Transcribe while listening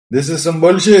This is some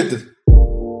bullshit.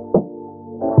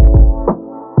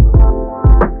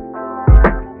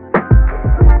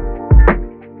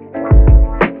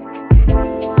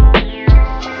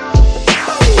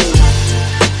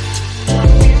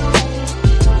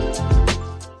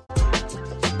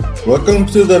 Welcome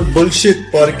to the Bullshit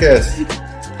Podcast.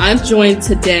 I'm joined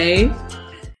today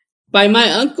by my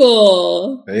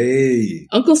uncle. Hey.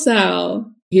 Uncle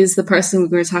Sal. He's the person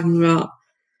we were talking about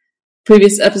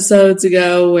previous episodes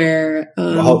ago where...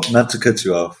 not to cut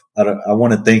you off. I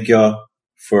want to thank y'all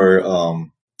for,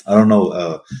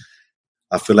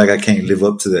 I feel like I can't live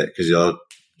up to that because y'all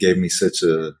gave me such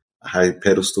a high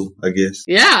pedestal, I guess.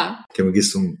 Yeah. Can I get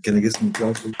some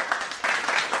applause?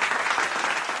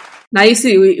 Now you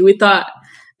see, we thought,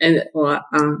 and well,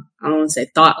 I don't want to say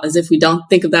thought as if we don't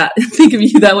think of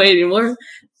you that way anymore,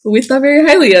 but we thought very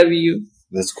highly of you.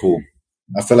 That's cool.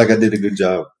 I feel like I did a good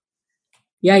job.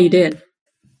 Yeah, you did.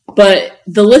 But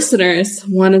the listeners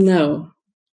want to know.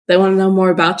 They want to know more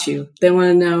about you. They want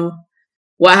to know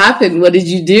what happened. What did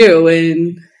you do?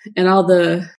 And they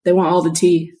want all the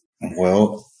tea.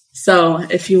 Well, so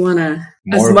if you want to,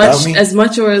 as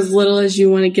much or as little as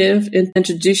you want to give,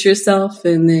 introduce yourself,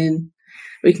 and then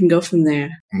we can go from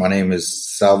there. My name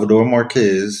is Salvador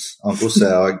Marquez, Uncle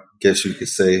Sal, I guess you could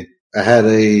say. I had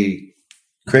a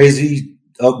crazy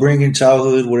upbringing,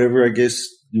 childhood, whatever I guess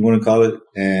you want to call it,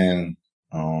 and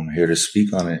I'm here to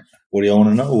speak on it. What do y'all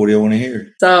want to know? What do y'all want to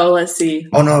hear? So let's see.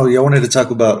 Oh no, y'all wanted to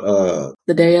talk about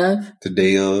the day of. The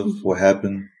day of what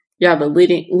happened. Yeah, but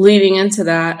leading into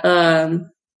that,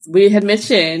 we had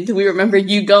mentioned we remember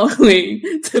you going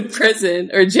to prison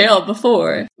or jail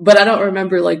before, but I don't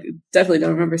remember, definitely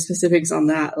don't remember specifics on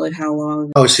that, like how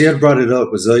long. Oh, she had brought it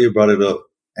up. Azalea brought it up,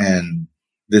 and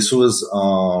this was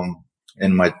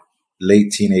in my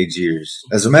late teenage years.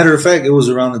 As a matter of fact, it was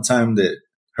around the time that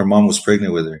her mom was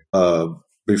pregnant with her.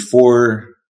 Before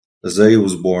Azalea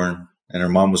was born and her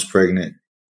mom was pregnant.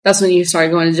 That's when you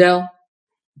started going to jail?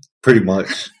 Pretty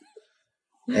much.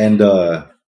 And I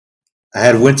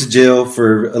had went to jail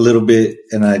for a little bit,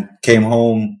 and I came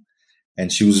home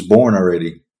and she was born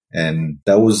already. And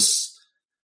that was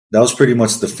pretty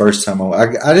much the first time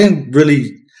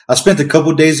I spent a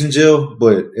couple days in jail,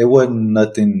 but it wasn't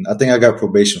nothing. I think I got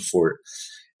probation for it.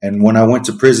 And when I went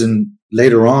to prison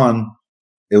later on,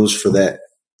 it was for that.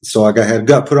 So I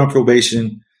got put on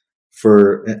probation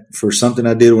for something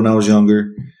I did when I was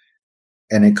younger.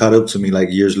 And it caught up to me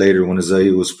years later when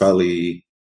Azalea was probably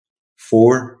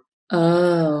 4.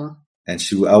 Oh. And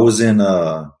I was in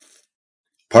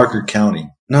Parker County.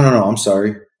 No, I'm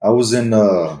sorry. I was in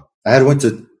I had went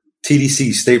to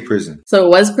TDC State Prison. So it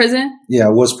was prison? Yeah,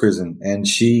 it was prison. And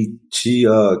she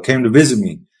came to visit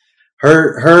me.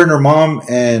 Her and her mom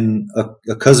and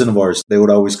a cousin of ours, they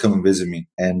would always come and visit me.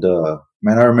 And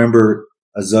man, I remember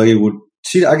Azalea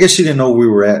I guess she didn't know where we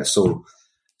were at, so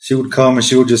she would come and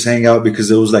she would just hang out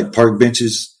because it was park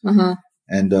benches. Uh-huh.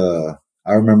 And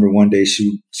I remember one day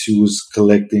she was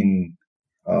collecting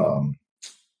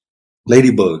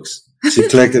ladybugs. She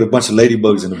collected a bunch of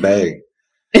ladybugs in a bag.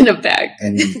 In a bag.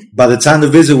 And by the time the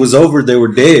visit was over, they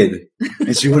were dead.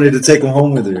 And she wanted to take them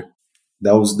home with her.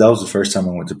 That was the first time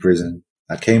I went to prison.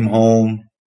 I came home.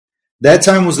 That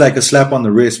time was like a slap on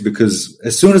the wrist because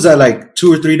as soon as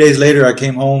 2 or 3 days later, I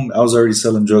came home, I was already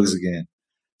selling drugs again.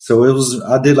 So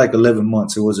I did 11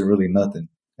 months. It wasn't really nothing.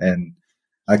 And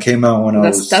I came out when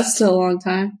that's still a long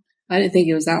time. I didn't think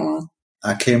it was that long.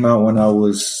 I came out when I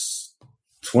was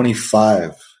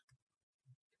 25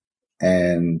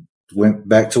 and went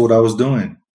back to what I was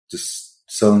doing, just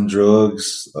selling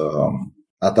drugs.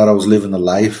 I thought I was living the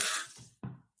life.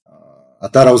 I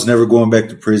thought I was never going back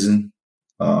to prison.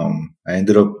 I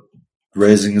ended up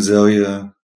raising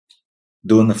Azalea,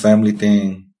 doing the family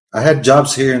thing. I had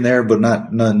jobs here and there, but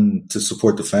nothing to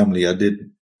support the family. I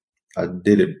did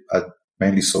it. I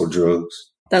mainly sold drugs.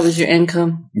 That was your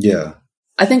income? Yeah.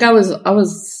 I think I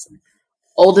was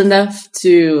old enough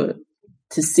to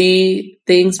see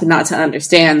things, but not to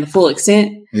understand the full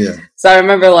extent. Yeah. So I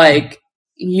remember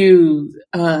you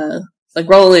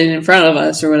rolling in front of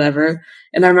us or whatever.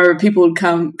 And I remember people would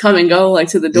come and go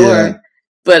to the door, yeah.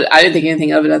 But I didn't think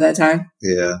anything of it at that time.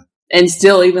 Yeah. And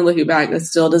still, even looking back, that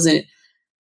still doesn't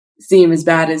seem as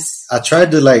bad as... I tried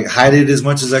to hide it as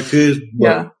much as I could. But,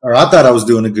 yeah. Or I thought I was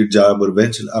doing a good job, but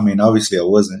eventually, obviously I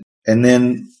wasn't. And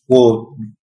then,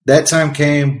 that time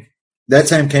came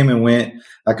and went.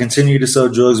 I continued to sell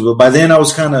drugs, but by then I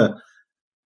was kind of,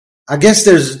 I guess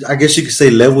you could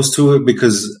say levels to it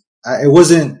because I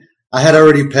had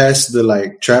already passed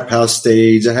the trap house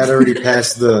stage. I had already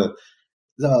passed the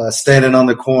standing on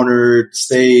the corner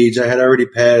stage. I had already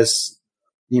passed,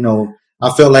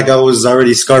 I felt like I was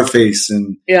already Scarface,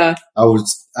 and Yeah.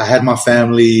 I had my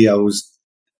family. I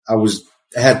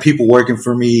had people working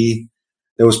for me.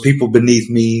 There was people beneath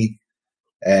me,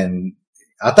 and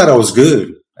I thought I was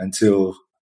good until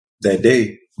that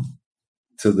day,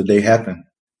 till the day happened.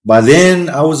 By then,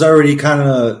 I was already kind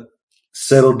of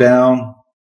settled down,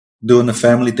 doing the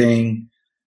family thing.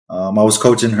 I was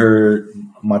coaching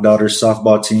my daughter's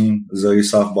softball team,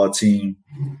 Zoe's softball team,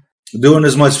 doing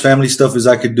as much family stuff as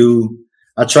I could do.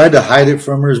 I tried to hide it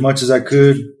from her as much as I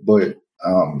could, but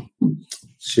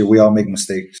shit, we all make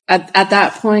mistakes. At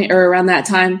that point or around that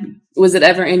time, was it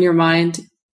ever in your mind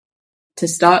to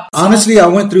stop? Honestly, I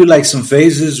went through like some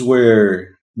phases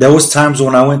where there was times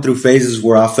when I went through phases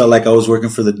where I felt like I was working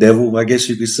for the devil, I guess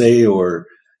you could say, or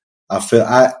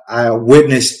I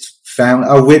witnessed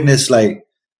like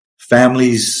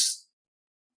families,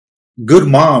 good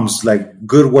moms, like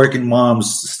good working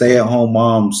moms, stay at home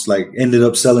moms, like ended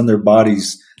up selling their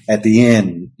bodies at the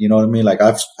end. You know what I mean? Like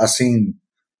I've seen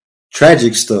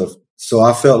tragic stuff. So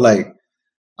I felt like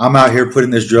I'm out here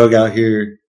putting this drug out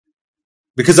here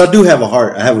because I do have a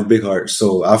heart. I have a big heart.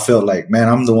 So I felt like, man,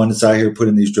 I'm the one that's out here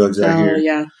putting these drugs out here.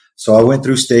 Yeah. So I went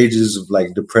through stages of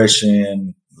like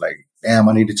depression, like, damn,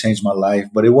 I need to change my life.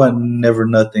 But it wasn't never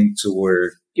nothing to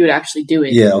where you would actually do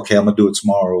it. Yeah, okay, I'm gonna do it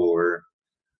tomorrow, or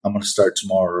I'm gonna start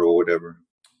tomorrow, or whatever.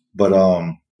 But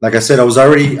like I said, I was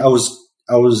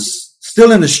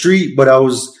still in the street, but I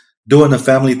was doing the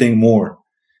family thing more.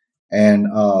 And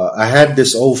I had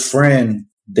this old friend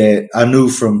that I knew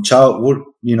from childhood,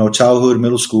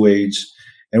 middle school age,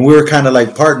 and we were kind of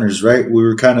like partners, right?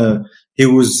 He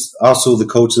was also the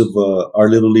coach of our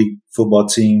little league football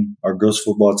team, our girls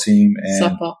football team,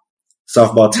 and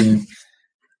softball team.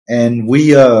 And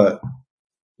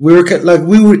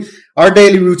our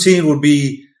daily routine would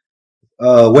be,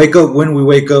 wake up when we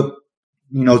wake up,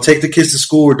 take the kids to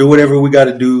school or do whatever we got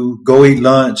to do, go eat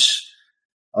lunch,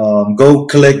 go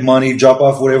collect money, drop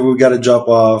off whatever we got to drop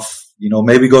off,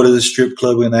 maybe go to the strip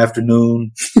club in the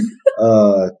afternoon,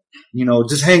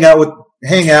 just hang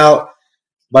out.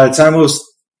 By the time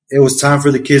it was time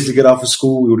for the kids to get off of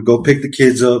school, we would go pick the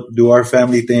kids up, do our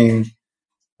family thing,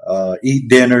 eat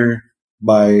dinner.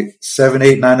 By 7,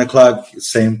 8, 9 o'clock,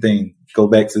 same thing. Go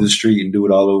back to the street and do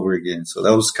it all over again. So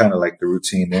that was kind of like the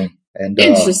routine then. And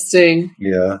interesting.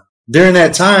 Yeah. During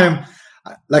that time,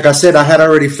 like I said, I had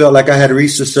already felt like I had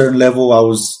reached a certain level.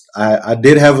 I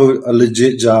did have a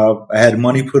legit job. I had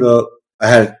money put up. I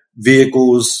had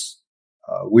vehicles.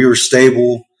 We were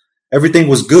stable. Everything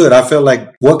was good. I felt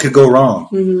like what could go wrong?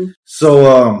 Mm-hmm.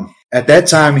 So at that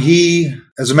time,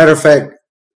 as a matter of fact,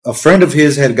 a friend of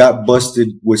his had got busted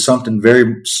with something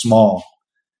very small.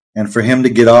 And for him to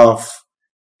get off,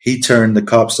 he turned the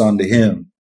cops onto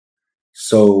him.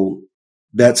 So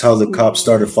that's how the cops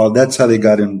started following. That's how they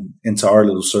got into our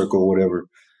little circle or whatever.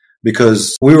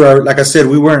 Because we were, like I said,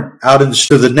 we weren't out in the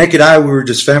street. To the naked eye, we were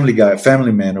just family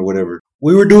man or whatever.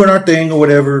 We were doing our thing or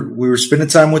whatever. We were spending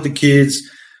time with the kids.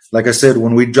 Like I said,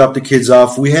 when we dropped the kids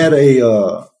off, we had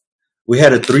a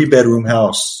 3-bedroom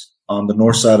house on the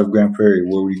north side of Grand Prairie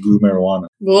where we grew marijuana.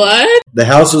 What? The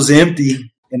house was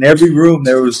empty. In every room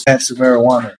there was plants of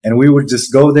marijuana. And we would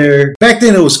just go there. Back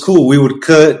then it was cool. We would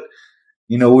cut,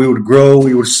 we would grow,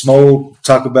 we would smoke,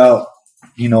 talk about,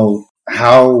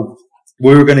 how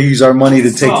we were going to use our money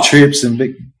to take trips and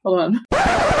Hold on.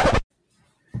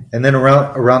 And then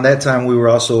around that time we were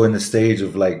also in the stage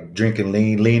of like drinking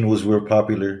lean. Lean was real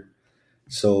popular.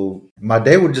 So my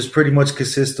day would just pretty much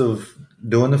consist of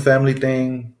doing the family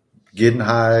thing, getting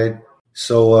high.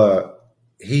 So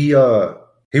he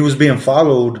was being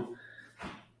followed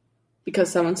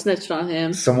because someone snitched on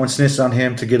him. Someone snitched on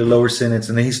him to get a lower sentence,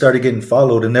 and then he started getting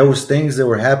followed. And there was things that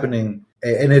were happening,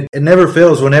 and it never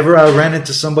fails. Whenever I ran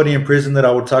into somebody in prison that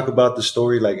I would talk about the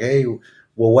story, like, hey,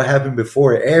 well, what happened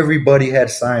before? Everybody had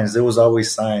signs. There was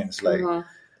always signs like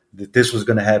that this was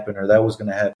going to happen or that was going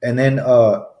to happen. And then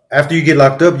after you get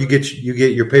locked up, you get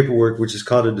your paperwork, which is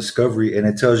called a discovery, and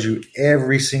it tells you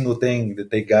every single thing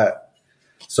that they got.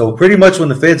 So pretty much when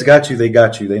the feds got you, they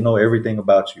got you. They know everything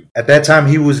about you. At that time,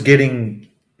 he was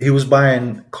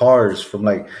buying cars from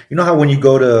like, how when you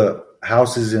go to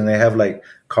houses and they have like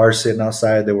cars sitting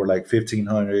outside that were like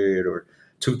 $1,500 or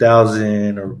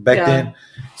 $2,000 or back then.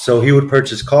 So he would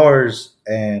purchase cars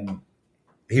and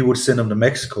he would send them to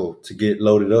Mexico to get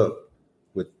loaded up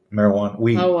with marijuana,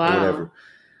 weed, or whatever.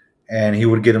 And he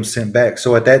would get them sent back.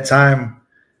 So at that time,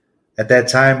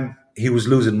 he was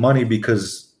losing money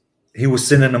because he was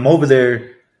sending them over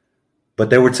there, but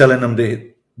they were telling him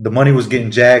that the money was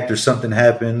getting jacked or something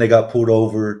happened. They got pulled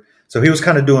over. So he was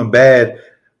kind of doing bad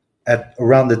at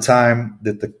around the time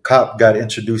that the cop got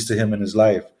introduced to him in his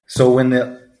life. So when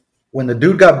the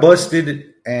dude got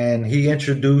busted and he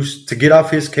introduced to get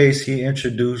off his case, he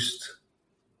introduced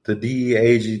the DEA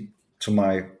agent to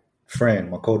my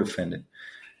friend, my co-defendant.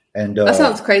 And that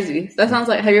sounds crazy. That sounds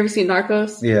like, have you ever seen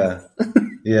Narcos? Yeah.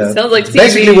 Yeah. It sounds like it's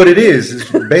basically what it is.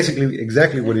 It's basically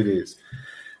exactly what it is.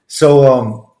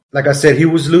 So like I said, he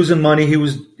was losing money. He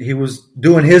was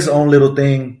doing his own little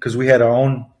thing because we had our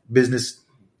own business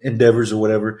endeavors or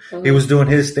whatever. Mm-hmm. He was doing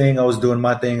his thing. I was doing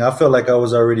my thing. I felt like I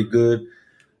was already good.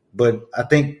 But I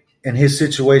think in his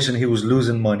situation, he was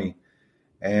losing money.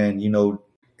 And,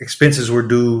 expenses were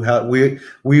due.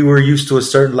 We were used to a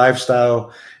certain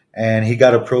lifestyle, and he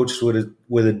got approached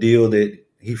with a deal that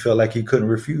he felt like he couldn't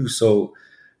refuse. So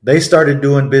they started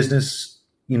doing business,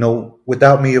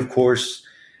 without me, of course.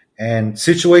 And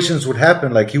situations would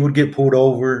happen, like he would get pulled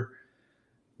over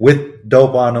with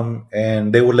dope on him,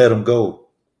 and they would let him go.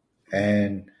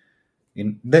 And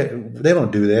they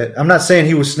don't do that. I'm not saying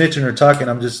he was snitching or talking.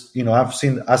 I'm just, I've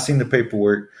seen the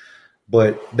paperwork.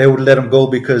 But they would let him go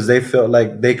because they felt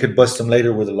like they could bust him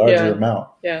later with a larger amount.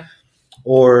 Yeah.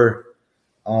 Or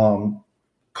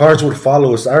cars would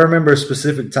follow us. I remember a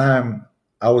specific time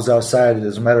I was outside.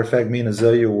 As a matter of fact, me and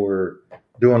Azalea were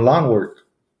doing lawn work,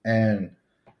 and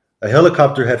a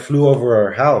helicopter had flew over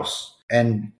our house.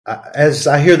 And as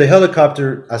I hear the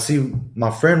helicopter, I see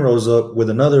my friend rose up with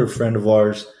another friend of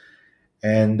ours,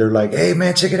 and they're like, "Hey,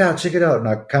 man, check it out. And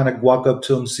I kind of walk up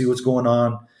to him, see what's going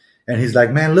on. And he's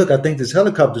like, "Man, look, I think this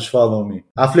helicopter's following me."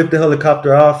 I flipped the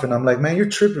helicopter off, and I'm like, "Man, you're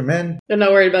tripping, man. They're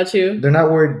not worried about you. They're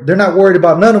not worried. They're not worried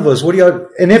about none of us. What do y'all?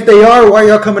 And if they are, why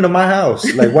y'all coming to my house?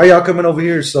 Like, why y'all coming over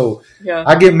here?" So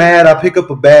I get mad. I pick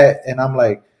up a bat, and I'm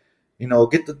like,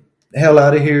 get the hell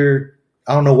out of here.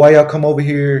 I don't know why y'all come over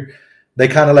here. They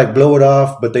kind of like blow it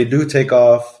off, but they do take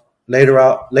off. Later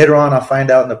on, I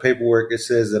find out in the paperwork it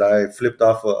says that I flipped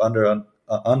off an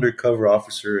undercover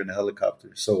officer in a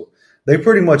helicopter. So they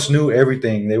pretty much knew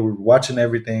everything. They were watching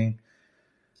everything.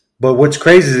 But what's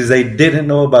crazy is they didn't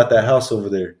know about that house over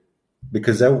there.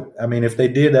 Because, if they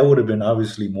did, that would have been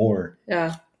obviously more.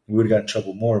 Yeah. We would have got in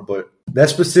trouble more. But that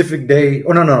specific day –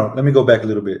 no. Let me go back a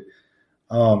little bit.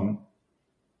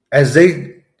 As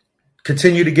they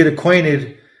continue to get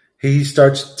acquainted, he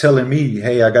starts telling me,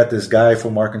 "Hey, I got this guy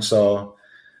from Arkansas.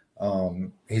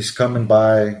 He's coming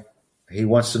by. He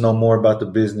wants to know more about the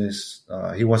business.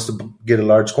 He wants to get a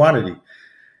large quantity."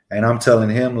 And I'm telling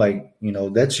him, like,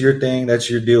 that's your thing. That's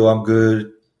your deal. I'm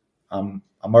good. I'm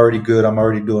already good. I'm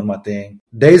already doing my thing.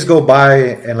 Days go by,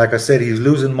 and like I said, he's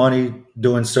losing money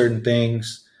doing certain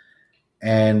things.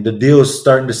 And the deal is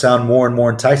starting to sound more and more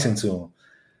enticing to him.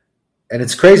 And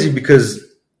it's crazy because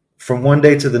from one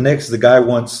day to the next, the guy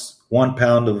wants 1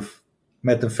 pound of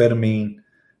methamphetamine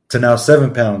to now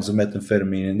 7 pounds of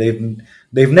methamphetamine. And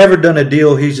they've never done a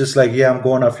deal. He's just like, "Yeah, I'm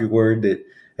going off your word that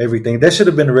everything." That should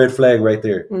have been a red flag right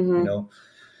there,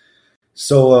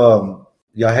 So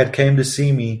y'all had came to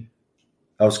see me.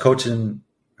 I was coaching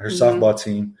her softball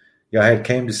team. Y'all had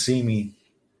came to see me.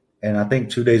 And I think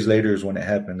 2 days later is when it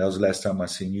happened. That was the last time I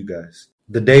seen you guys.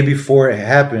 The day before it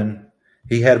happened,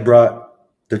 he had brought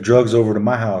the drugs over to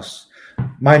my house.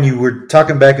 Mind you, we're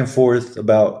talking back and forth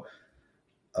about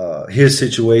his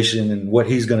situation and what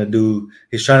he's going to do.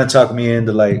 He's trying to talk me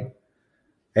into like,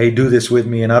 "Hey, do this with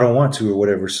me," and I don't want to or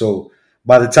whatever. So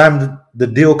by the time the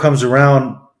deal comes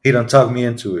around, he done talk me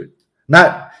into it.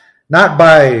 Not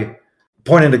by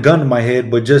pointing a gun to my head,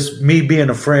 but just me being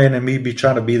a friend and me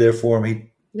trying to be there for him.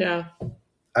 He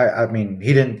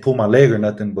didn't pull my leg or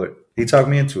nothing, but he talked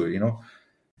me into it,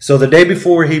 So the day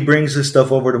before, he brings this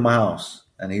stuff over to my house,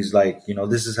 and he's like,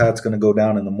 "This is how it's going to go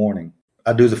down in the morning."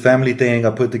 I do the family thing.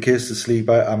 I put the kids to sleep.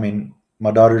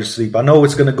 My daughter to sleep. I know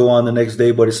it's going to go on the next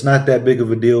day, but it's not that big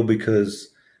of a deal because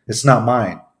it's not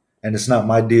mine, and it's not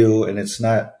my deal, and it's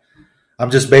not.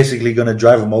 I'm just basically going to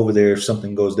drive them over there if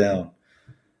something goes down.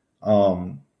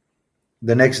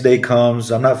 The next day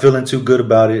comes. I'm not feeling too good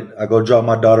about it. I go drop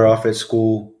my daughter off at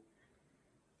school.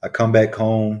 I come back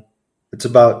home. It's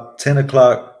about 10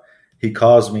 o'clock. He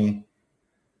calls me,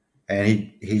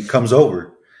 and he comes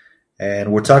over,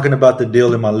 and we're talking about the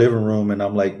deal in my living room. And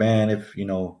I'm like, "Man,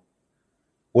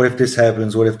 what if this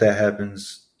happens? What if that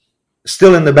happens?"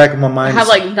 Still in the back of my mind, I have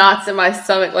like knots in my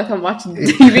stomach, like I'm watching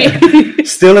TV.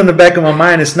 Still in the back of my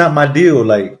mind, it's not my deal.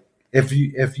 Like if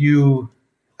you,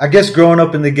 I guess growing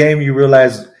up in the game, you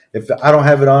realize if I don't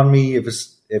have it on me, if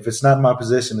it's not in my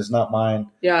possession, it's not mine.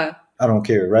 Yeah, I don't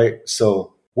care, right?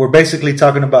 So we're basically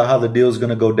talking about how the deal is going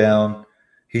to go down.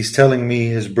 He's telling me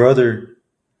his brother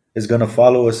is going to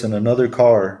follow us in another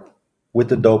car with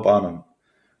the dope on him.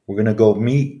 We're going to go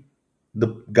meet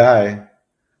the guy.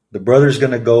 The brother's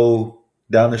going to go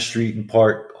down the street and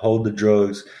park hold the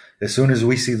drugs. As soon as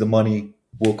we see the money,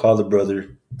 we'll call the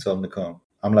brother, tell him to come.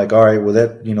 I'm like, all right, well,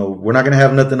 that, we're not going to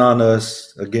have nothing on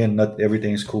us. Again,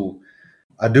 everything's cool.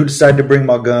 I do decide to bring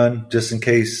my gun just in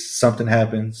case something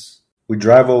happens. We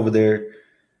drive over there.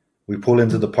 We pull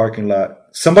into the parking lot.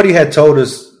 Somebody had told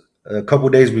us a couple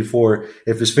of days before,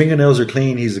 if his fingernails are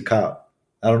clean, he's a cop.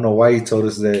 I don't know why he told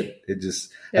us that.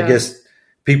 I guess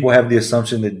people have the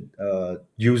assumption that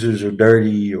users are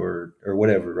dirty or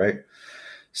whatever, right?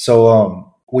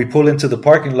 So we pull into the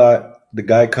parking lot. The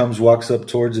guy comes, walks up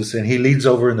towards us, and he leans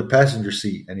over in the passenger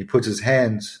seat, and he puts his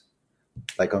hands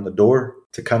like on the door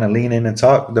to kind of lean in and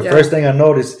talk. The first thing I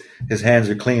noticed, his hands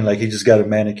are clean, like he just got a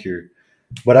manicure.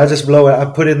 But I just blow it. I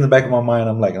put it in the back of my mind.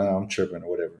 I'm like, I'm tripping or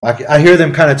whatever. I hear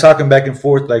them kind of talking back and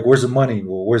forth, like, where's the money?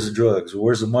 Well, where's the drugs? Well,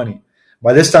 where's the money?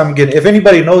 By this time, again, if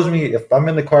anybody knows me, if I'm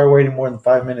in the car waiting more than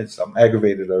 5 minutes, I'm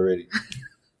aggravated already.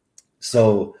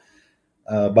 So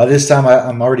by this time,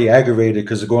 I'm already aggravated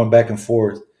because they're going back and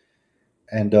forth.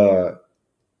 And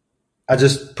I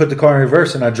just put the car in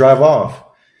reverse and I drive off.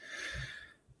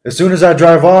 As soon as I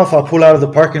drive off, I pull out of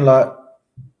the parking lot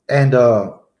and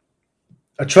a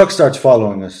truck starts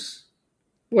following us.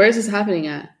 Where is this happening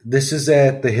at? This is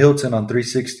at the Hilton on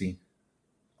 360,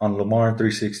 on Lamar and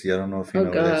 360. I don't know if you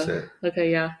know where that's at.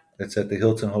 Okay, yeah. It's at the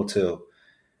Hilton Hotel.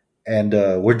 And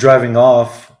we're driving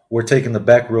off. We're taking the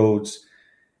back roads.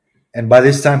 And by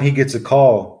this time, he gets a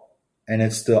call. And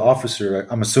it's the officer.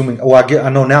 I'm assuming. I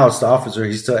know now it's the officer.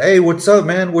 He's telling, hey, what's up,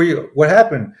 man? What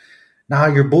happened? Nah,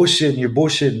 you're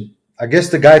bullshitting. I guess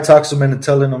the guy talks him into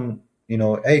telling him,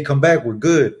 hey, come back. We're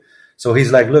good. So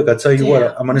he's like, look, I tell you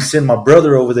what, I'm going to send my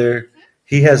brother over there.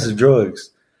 He has the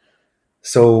drugs.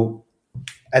 So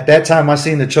at that time, I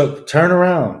seen the truck turn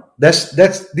around.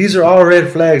 These are all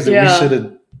red flags that we should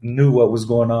have knew what was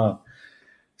going on.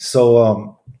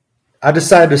 So I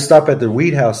decided to stop at the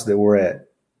weed house that we're at.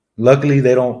 Luckily,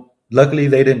 they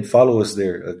didn't follow us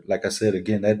there. Like I said,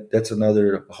 again, that's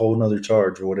a whole nother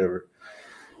charge or whatever.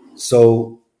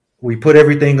 So we put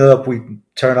everything up. We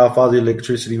turn off all the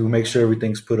electricity. We make sure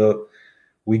everything's put up.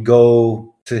 We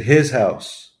go to his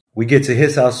house. We get to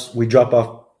his house. We drop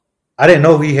off. I didn't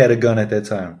know he had a gun at that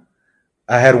time.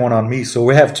 I had one on me. So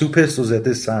we have 2 pistols at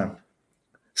this time.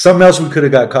 Something else we could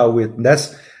have got caught with. And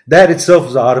that itself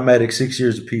is an automatic 6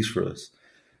 years apiece for us.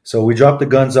 So we drop the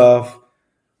guns off.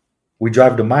 We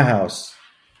drive to my house.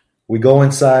 We go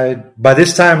inside. By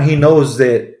this time, he knows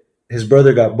that his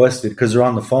brother got busted because they're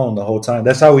on the phone the whole time.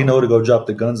 That's how we know to go drop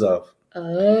the guns off.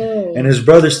 Oh. And his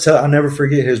brother's I'll never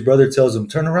forget, his brother tells him,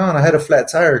 turn around, I had a flat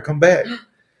tire, come back.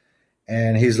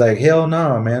 And he's like, hell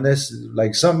no, man, that's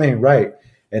like something ain't right.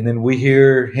 And then we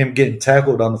hear him getting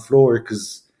tackled on the floor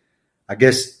because I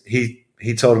guess he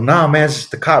told him, nah, man, it's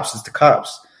the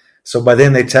cops. So by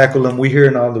then they tackle him. We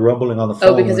hear all the rumbling on the phone.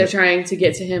 Oh, because they're trying to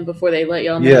get to him before they let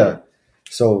y'all know. Yeah.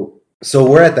 So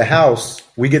we're at the house.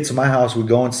 We get to my house. We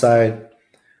go inside.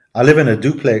 I live in a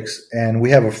duplex, and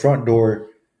we have a front door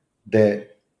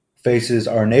that faces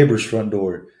our neighbor's front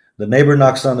door. The neighbor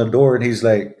knocks on the door, and he's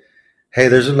like, hey,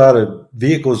 there's a lot of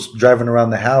vehicles driving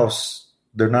around the house.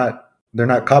 They're not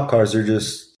cop cars. They're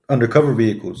just undercover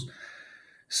vehicles.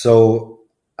 So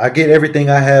I get everything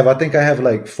I have. I think I have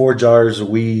like 4 jars of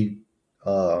weed.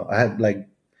 I had like,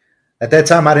 at that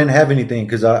time I didn't have anything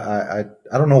because I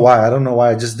don't know why.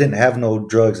 I just didn't have no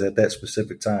drugs at that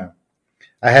specific time.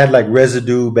 I had like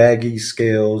residue, baggies,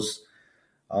 scales,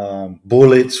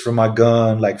 bullets for my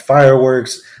gun, like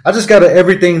fireworks. I just got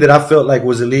everything that I felt like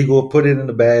was illegal, put it in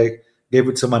the bag, gave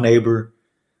it to my neighbor.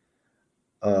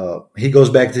 He goes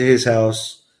back to his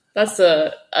house. That's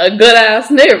a good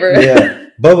ass neighbor. Yeah.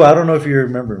 Bubba, I don't know if you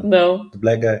remember him. No. The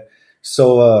black guy.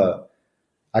 So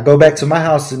I go back to my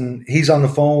house and he's on the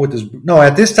phone with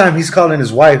at this time he's calling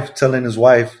his wife, telling his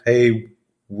wife, hey,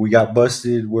 we got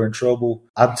busted. We're in trouble.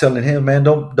 I'm telling him, man,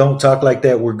 don't talk like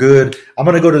that. We're good. I'm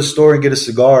going to go to the store and get a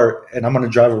cigar and I'm going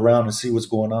to drive around and see what's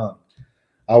going on.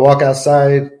 I walk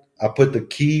outside. I put the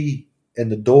key in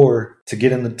the door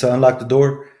to unlock the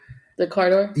door. The car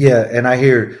door? Yeah. And I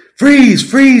hear, freeze,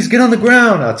 get on the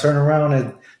ground. I turn around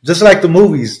and just like the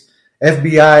movies,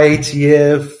 FBI,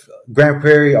 ATF, Grand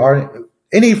Prairie,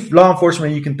 any law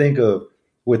enforcement you can think of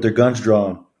with their guns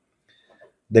drawn.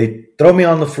 They throw me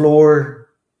on the floor.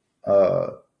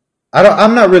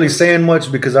 I'm not really saying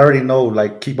much because I already know,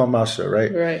 like, keep my mouth shut,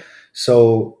 right? Right.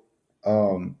 So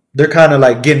they're kind of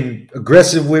like getting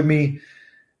aggressive with me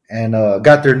and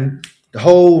got their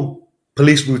whole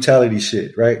police brutality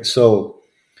shit, right? So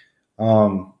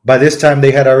by this time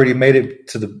they had already made it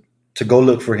to go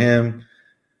look for him.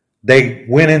 They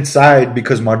went inside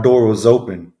because my door was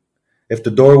open. If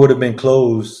the door would have been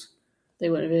closed, They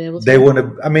wouldn't have been able to. They wouldn't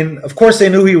have. I mean, of course, they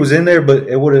knew he was in there, but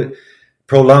it would have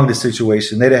prolonged the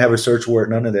situation. They didn't have a search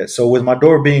warrant, none of that. So with my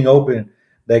door being open,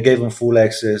 that gave them full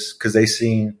access because they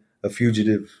seen a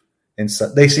fugitive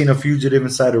inside. They seen a fugitive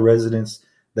inside a residence.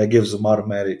 That gives them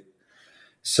automatic.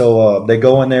 So they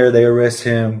go in there, they arrest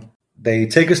him. They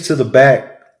take us to the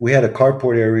back. We had a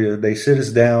carport area. They sit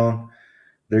us down.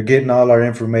 They're getting all our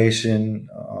information.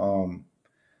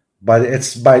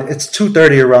 It's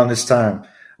 2:30 around this time.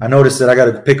 I noticed that I got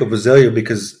to pick up Azalea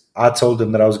because I told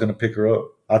them that I was going to pick her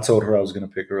up. I told her I was going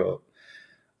to pick her up.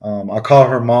 I call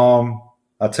her mom.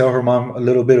 I tell her mom a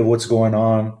little bit of what's going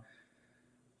on.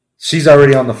 She's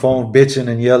already on the phone bitching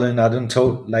and yelling. I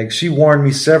didn't she warned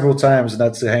me several times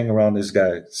not to hang around this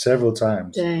guy. Several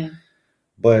times. Dang.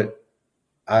 But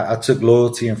I took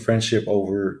loyalty and friendship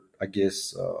over, I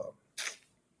guess,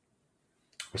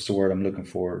 what's the word I'm looking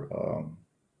for?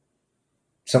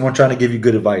 Someone trying to give you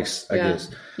good advice, I guess.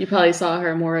 You probably saw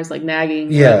her more as like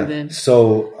nagging. Yeah.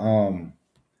 So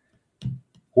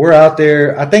we're out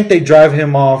there. I think they drive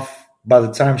him off by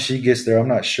the time she gets there. I'm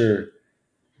not sure.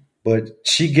 But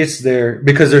she gets there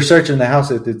because they're searching the house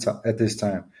at this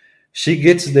time. She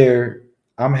gets there.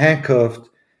 I'm handcuffed.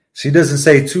 She doesn't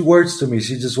say two words to me.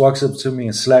 She just walks up to me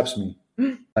and slaps me,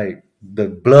 like the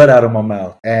blood out of my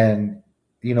mouth. And,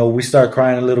 we start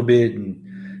crying a little bit.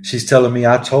 And she's telling me,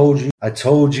 I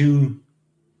told you,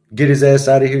 get his ass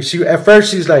out of here. At first,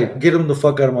 she's like, get him the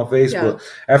fuck out of my face. Yeah. But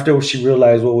after she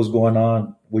realized what was going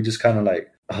on, we just kind of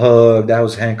like hugged. I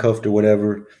was handcuffed or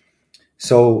whatever.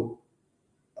 So,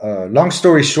 long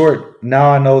story short,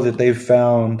 now I know that they've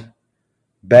found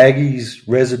baggies,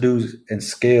 residues, and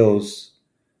scales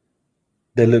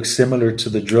that look similar to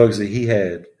the drugs that he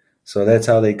had. So that's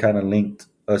how they kind of linked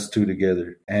us two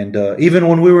together. And even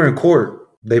when we were in court,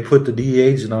 they put the DEA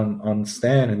agent on the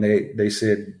stand and they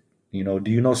said, do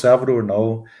you know Salvador?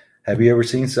 No. Have you ever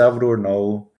seen Salvador?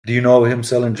 No. Do you know him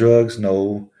selling drugs?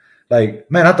 No. Like,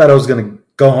 man, I thought I was going to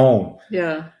go home.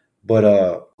 Yeah.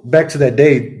 But back to that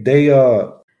day,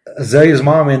 Azalea's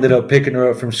mom ended up picking her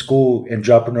up from school and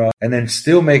dropping her off and then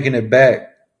still making it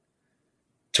back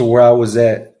to where I was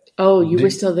at. Oh, you were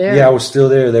still there? Yeah, I was still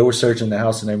there. They were searching the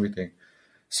house and everything.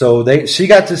 So she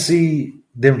got to see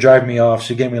them drive me off.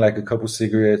 She gave me like a couple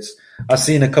cigarettes. I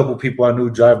seen a couple people I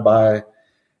knew drive by.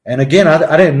 And again,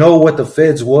 I didn't know what the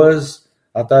feds was.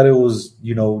 I thought it was,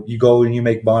 you go and you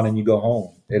make bond and you go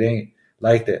home. It ain't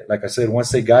like that. Like I said, once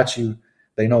they got you,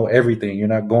 they know everything. You're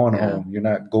not going home. You're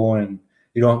not going.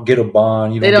 You don't get a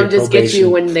bond. They don't just get you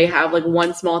when they have like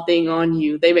one small thing on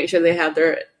you. They make sure they have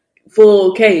their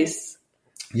full case.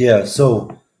 Yeah.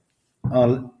 So,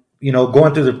 going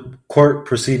through the court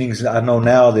proceedings, I know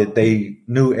now that they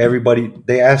knew everybody.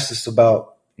 They asked us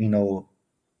about,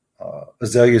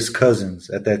 Azalea's cousins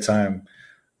at that time,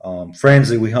 friends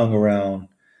that we hung around.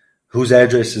 Whose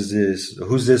address is this?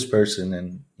 Who's this person?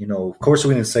 And, of course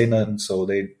we didn't say nothing. So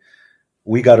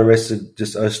we got arrested,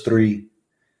 just us three.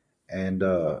 And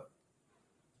the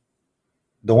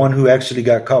one who actually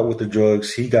got caught with the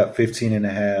drugs, he got 15 and a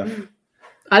half.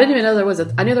 I didn't even know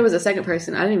I knew there was a second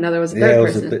person. I didn't even know there was a third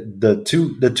person.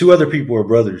 The two other people were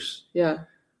brothers. Yeah.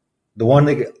 The one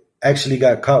that actually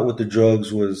got caught with the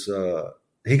drugs was,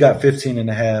 he got 15 and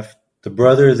a half. The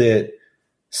brother that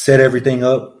set everything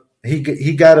up,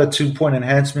 he got a 2-point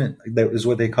enhancement. That is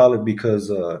what they call it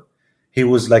because he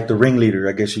was like the ringleader,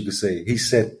 I guess you could say. He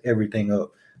set everything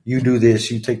up. You do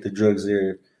this, you take the drugs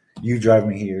there, you drive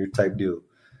me here type deal.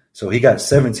 So he got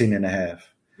 17 and a half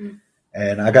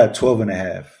and I got 12 and a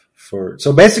half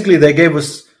so basically they gave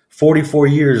us 44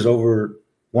 years over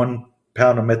 1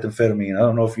 pound of methamphetamine. I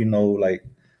don't know if you know, like,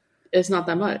 it's not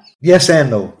that much. Yes and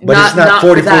no, but it's not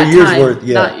 44 years time. Worth.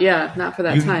 Yeah. Not for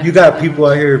that time. You got people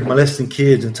out here molesting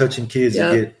kids and touching kids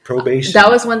and get probation. That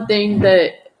was one thing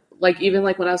that, like, even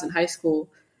like when I was in high school,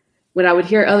 when I would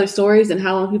hear other stories and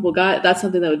how long people got, that's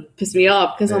something that would piss me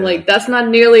off because I'm like, that's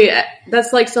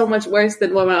like so much worse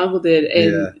than what my uncle did.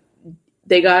 And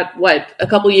they got, a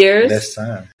couple years? Less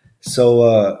time.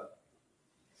 So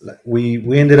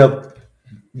we ended up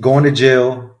going to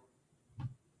jail.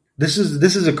 This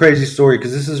is a crazy story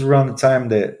because this is around the time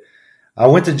that I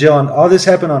went to jail. And all this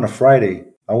happened on a Friday.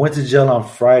 I went to jail on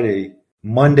Friday.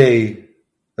 Monday,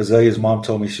 Azalea's mom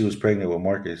told me she was pregnant with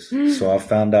Marcus. So I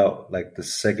found out like the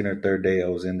second or third day I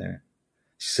was in there.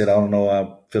 She said, I don't know.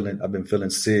 I've been feeling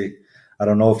sick. I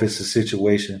don't know if it's a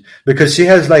situation because she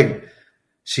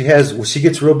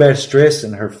gets real bad stress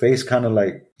and her face kind of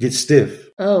like gets stiff.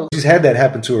 Oh, she's had that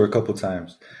happen to her a couple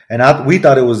times. And we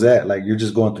thought it was that, like, you're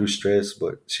just going through stress,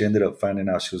 but she ended up finding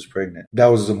out she was pregnant. That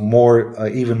was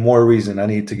even more reason I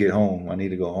need to get home. I need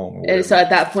to go home. And so at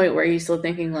that point, were you still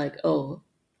thinking like, oh,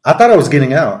 I thought I was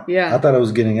getting out. Yeah. I thought I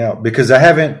was getting out because I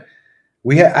hadn't.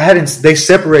 They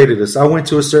separated us. I went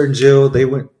to a certain jail. They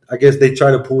went. I guess they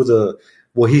try to pull the.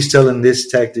 Well, he's telling this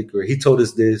tactic, or he told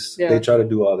us this. Yeah. They try to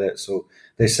do all that. So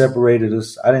they separated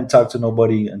us. I didn't talk to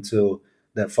nobody until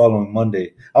that following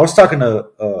Monday. I was talking to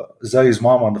Zelly's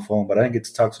mom on the phone, but I didn't get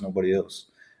to talk to nobody else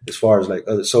as far as like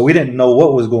others. So we didn't know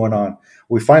what was going on.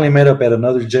 We finally met up at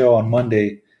another jail on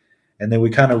Monday, and then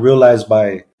we kind of realized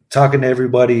by talking to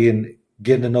everybody and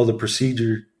getting to know the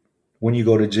procedure when you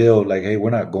go to jail, like, hey, we're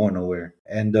not going nowhere.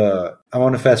 And I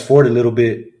want to fast forward a little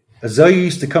bit. Azelia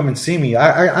used to come and see me.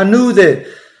 I knew that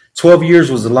 12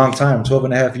 years was a long time. 12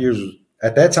 and a half years.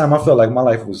 At that time, I felt like my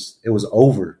life was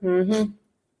over. Mm-hmm.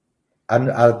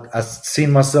 I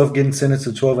seen myself getting sentenced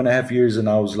to 12 and a half years, and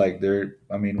I was like,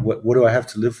 what do I have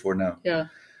to live for now? Yeah.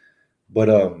 But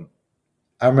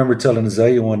I remember telling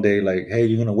Azelia one day, like, hey,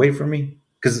 you going to wait for me?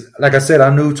 Because, like I said,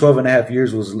 I knew 12 and a half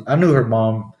years I knew her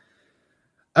mom.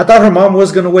 I thought her mom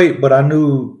was going to wait, but I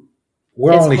knew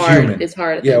we're only human. It's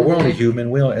hard. Yeah, we're only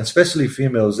human. Especially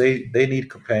females, they need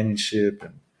companionship,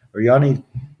 or y'all need,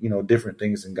 different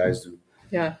things than guys do.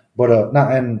 Yeah. But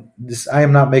I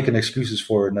am not making excuses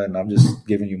for it, nothing. I'm just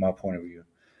giving you my point of view.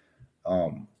 I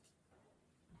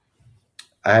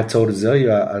had told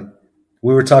Azelia,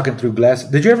 we were talking through glass.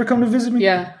 Did you ever come to visit me?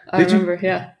 Yeah, I remember.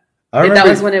 Yeah. I remember, that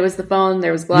was when it was the phone.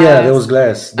 There was glass. Yeah, there was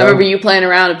glass. I remember you playing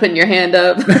around and putting your hand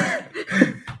up.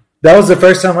 That was the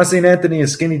first time I seen Anthony in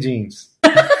skinny jeans.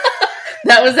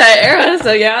 That was that era,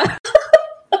 so yeah.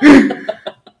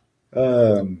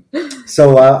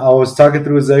 So I was talking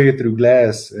through Azelia through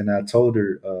glass, and I told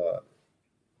her,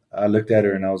 I looked at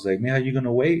her and I was like, man, you going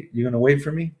to wait? You going to wait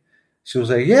for me? She was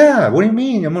like, yeah, what do you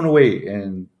mean? I'm going to wait.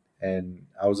 And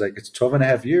I was like, it's 12 and a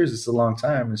half years. It's a long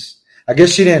time. I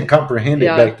guess she didn't comprehend it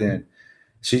back then.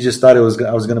 She just thought I was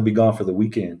going to be gone for the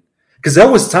weekend. Because there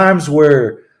was times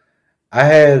where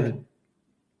I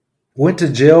went to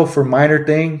jail for minor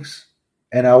things,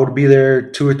 and I would be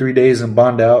there 2 or 3 days and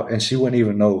bond out, and she wouldn't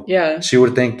even know. Yeah. She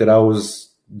would think that I was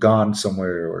gone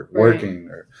somewhere or working.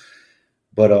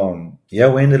 But we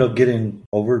ended up getting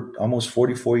over almost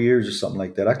 44 years or something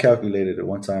like that. I calculated it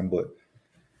one time, but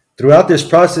throughout this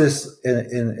process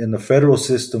in the federal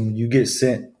system, you get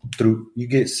sent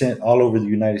all over the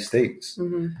United States.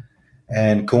 Mm-hmm.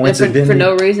 And coincidentally, for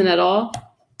no reason at all?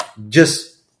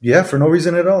 For no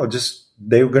reason at all. Just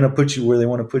they were going to put you where they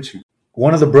want to put you.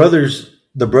 One of the brothers,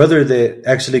 the brother that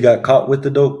actually got caught with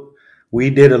the dope, we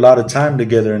did a lot of time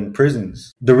together in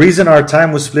prisons. The reason our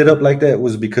time was split up like that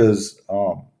was because,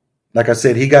 like I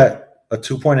said, he got a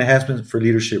 2-point enhancement for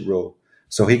leadership role.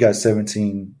 So he got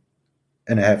 17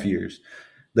 and a half years.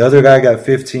 The other guy got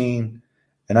 15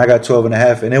 and I got 12 and a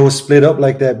half. And it was split up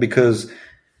like that because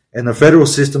in the federal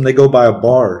system, they go by a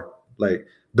bar. Like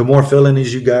the more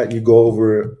felonies you got, you go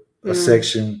over a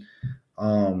section.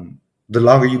 The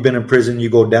longer you've been in prison, you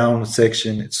go down a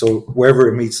section. So wherever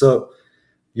it meets up,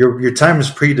 your time is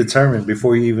predetermined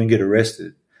before you even get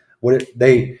arrested.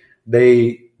 They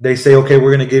say, okay,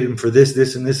 we're going to get him for this,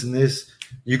 this, and this, and this.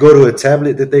 You go to a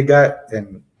tablet that they got,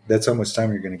 and that's how much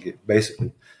time you're going to get,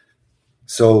 basically.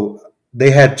 So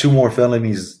they had 2 more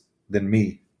felonies than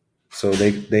me. So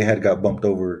they had got bumped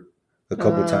over a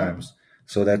couple times.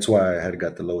 So that's why I had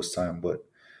got the lowest time. But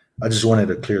I just wanted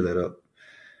to clear that up.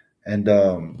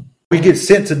 And we get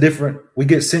sent to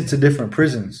different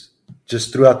prisons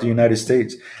just throughout the United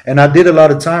States. And I did a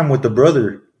lot of time with the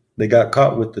brother that got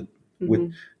caught with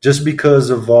just because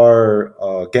of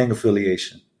our gang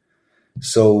affiliation.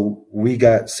 So we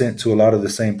got sent to a lot of the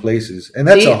same places. And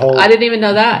that's I didn't even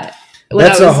know that.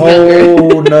 That's a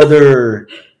whole nother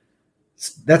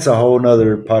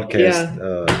podcast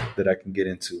that I can get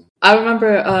into. I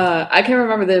remember, I can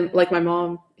remember them, like my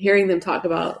mom, hearing them talk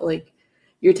about like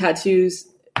your tattoos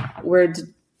were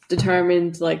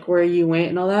determined like where you went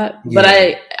and all that. Yeah. But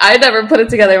I never put it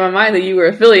together in my mind that you were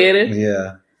affiliated.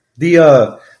 Yeah.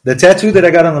 The tattoo that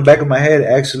I got on the back of my head,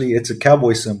 actually, it's a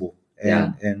cowboy symbol.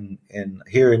 And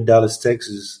here in Dallas,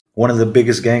 Texas, one of the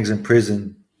biggest gangs in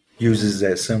prison uses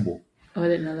that symbol. Oh, I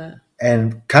didn't know that.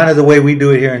 And kind of the way we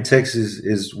do it here in Texas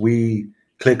is we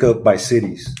click up by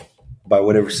cities, by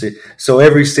whatever city. So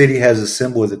every city has a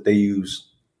symbol that they use,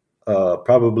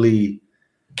 probably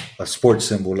a sports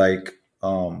symbol. Like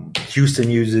Houston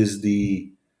uses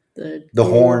the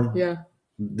horn,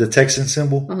 the Texan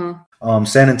symbol. Uh-huh.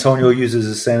 San Antonio uses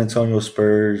the San Antonio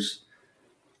Spurs.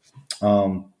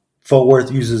 Fort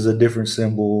Worth uses a different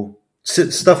symbol,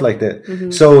 stuff like that.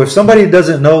 Mm-hmm. So if somebody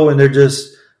doesn't know and they're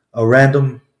just a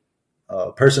random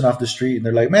person off the street and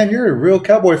they're like, man, you're a real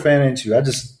cowboy fan, ain't you? I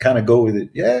just kind of go with it.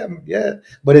 Yeah.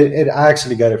 But I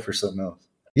actually got it for something else.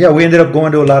 Yeah, we ended up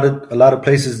going to a lot of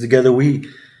places together. We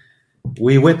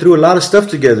went through a lot of stuff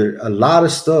together, a lot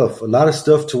of stuff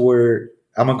to where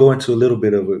I'm gonna go into a little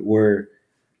bit of it where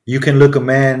you can look a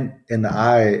man in the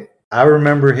eye. I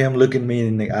remember him looking me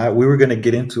in the eye. We were gonna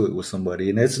get into it with somebody,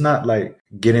 and it's not like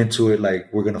get into it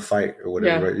like we're gonna fight or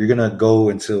whatever. Yeah. Right? You're gonna go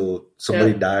until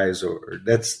somebody dies, or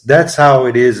that's how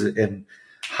it is in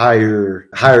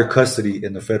higher custody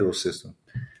in the federal system.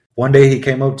 One day he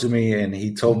came up to me and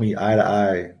he told me eye to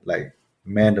eye, like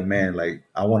man to man, like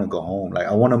I want to go home, like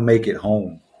I want to make it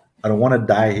home. I don't want to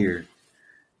die here.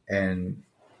 And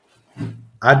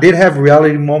I did have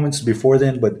reality moments before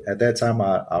then, but at that time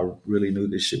I really knew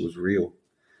this shit was real.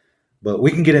 But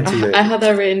we can get into that. I have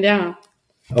that written down.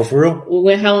 Oh, for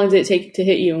real? How long did it take to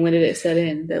hit you, and when did it set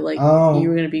in that like you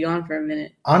were going to be gone for a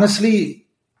minute? Honestly,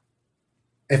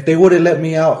 if they would have let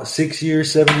me out 6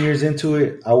 years, 7 years into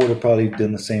it, I would have probably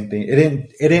done the same thing. It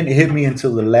didn't hit me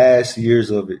until the last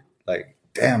years of it. Like,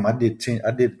 damn, I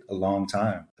did a long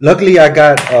time. Luckily, I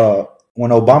got when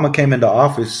Obama came into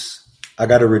office, I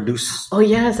got a reduce. Oh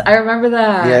yes, I remember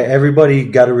that. Yeah, everybody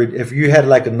got if you had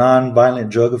like a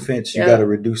non-violent drug offense, you got a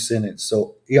reduced sentence.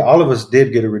 So yeah, all of us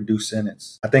did get a reduced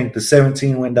sentence. I think the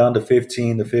 17 went down to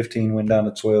 15, the 15 went down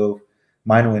to 12,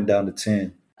 mine went down to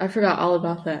 10. I forgot all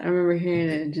about that. I remember hearing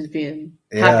it and just being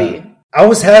happy. I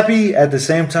was happy at the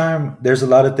same time. There's a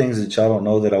lot of things that y'all don't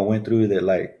know that I went through that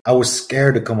like I was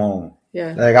scared to come home.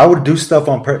 Yeah. Like I would do stuff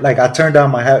on like I turned down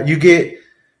my house. You get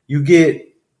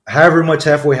however much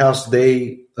halfway house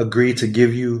they agree to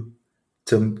give you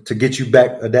to get you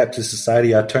back adapt to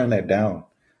society. I turned that down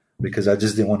because I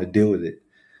just didn't want to deal with it.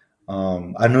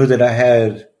 I knew that I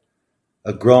had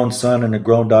a grown son and a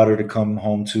grown daughter to come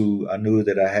home to. I knew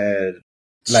that I had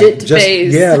like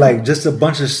just a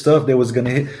bunch of stuff that was gonna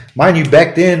hit. Mind you,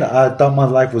 back then I thought my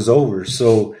life was over.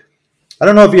 So I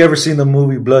don't know if you ever seen the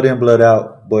movie Blood In, Blood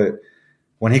Out, but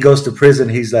when he goes to prison,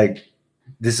 he's like,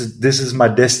 This is my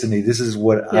destiny. This is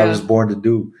what I was born to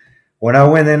do. When I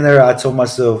went in there, I told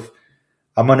myself,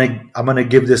 I'm gonna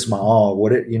give this my all.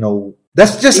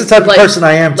 That's just the type of person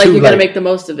I am too. Like you're gonna make the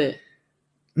most of it.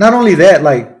 Not only that,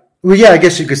 like, well, yeah, I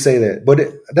guess you could say that, but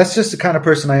that's just the kind of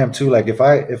person I am too. Like if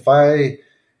I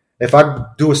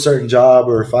do a certain job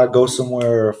or if I go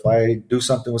somewhere or if I do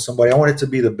something with somebody, I want it to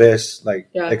be the best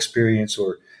experience,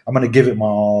 or I'm gonna give it my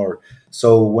all.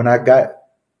 So when I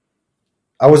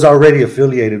was already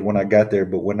affiliated when I got there,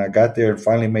 but when I got there and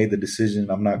finally made the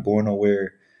decision, I'm not going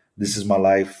nowhere. This is my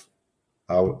life.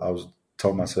 I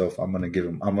told myself I'm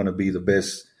gonna be the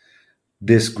best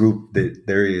this group that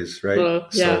there is, right?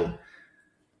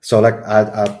 So like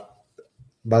I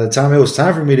by the time it was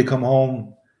time for me to come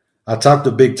home, I talked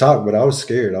a big talk, but I was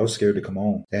scared. I was scared to come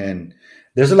home. And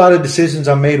there's a lot of decisions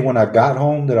I made when I got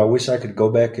home that I wish I could go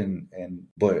back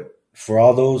but for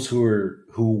all those who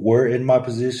were in my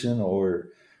position or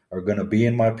are going to be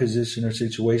in my position or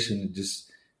situation,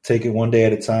 just take it one day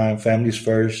at a time. Families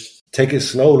first. Take it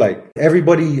slow. Like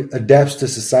everybody adapts to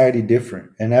society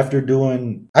different. And after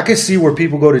I can see where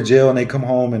people go to jail and they come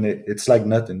home and it's like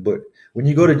nothing. But when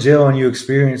you go to jail and you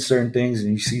experience certain things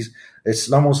and you see, it's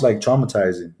almost like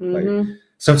traumatizing. Mm-hmm. Like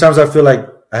sometimes I feel like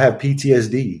I have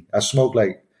PTSD. I smoke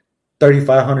like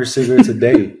 3,500 cigarettes a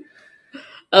day.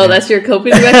 That's your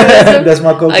coping mechanism? That's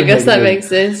my coping mechanism. I guess that makes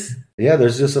sense. Yeah,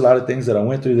 there's just a lot of things that I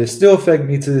went through that still affect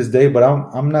me to this day, but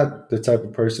I'm not the type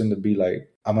of person to be like,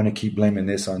 I'm going to keep blaming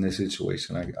this on this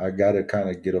situation. I got to kind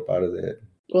of get up out of that.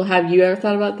 Well, have you ever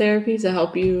thought about therapy to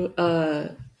help you,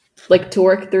 like to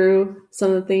work through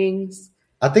some of the things?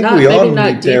 I think we all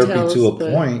need therapy to a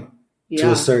point,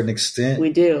 to a certain extent.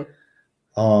 We do.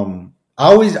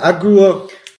 I grew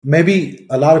up, maybe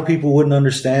a lot of people wouldn't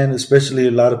understand, especially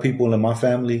a lot of people in my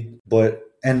family,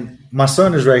 and my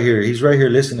son is right here. He's right here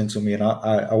listening to me, and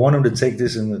I want him to take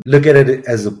this and look at it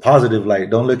as a positive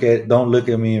light. Don't look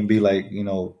at me and be like,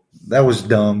 that was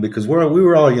dumb, because we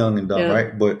were all young and dumb,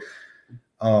 right? But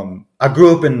I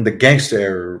grew up in the gangster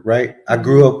era, right? I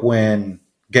grew up when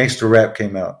gangster rap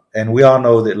came out, and we all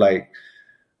know that like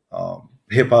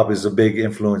hip hop is a big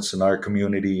influence in our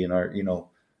community and our,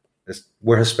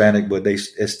 we're Hispanic, but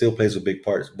it still plays a big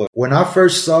part. But when I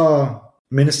first saw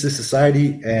Menace to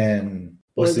Society and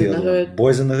Boys in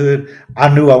the Hood,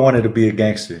 I knew I wanted to be a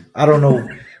gangster. I don't know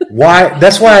why.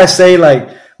 That's why I say like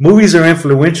movies are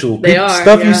influential. They are.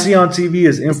 Stuff you see on TV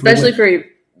is influential, especially for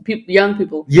young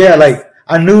people. Yeah, like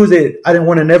I knew that I didn't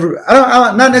want to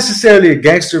I'm not necessarily a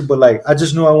gangster, but like I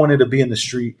just knew I wanted to be in the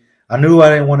street. I knew I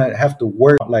didn't want to have to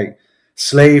work like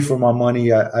slave for my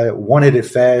money. I wanted it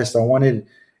fast. I wanted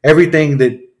everything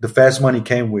that the fast money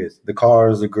came with, the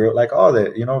cars, the girl, like all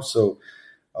that, So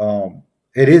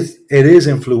it is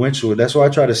influential. That's why I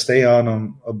try to stay on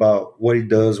him about what he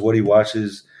does, what he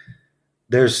watches.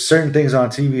 There's certain things on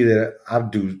TV that I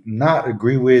do not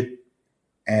agree with,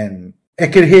 and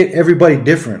it could hit everybody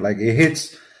different. Like it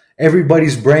hits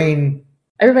everybody's brain.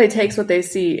 Everybody takes what they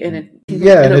see in a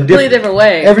completely different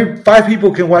way. Every 5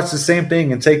 people can watch the same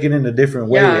thing and take it in a different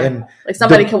way. Yeah. And like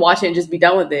somebody can watch it and just be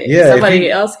done with it. Yeah,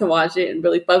 somebody else can watch it and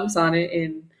really focus on it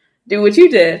and do what you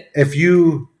did.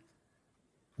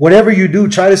 Whatever you do,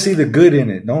 try to see the good in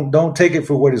it. Don't take it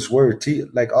for what it's worth.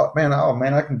 Like, oh man,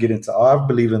 I can get into. I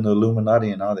believe in the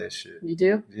Illuminati and all that shit. You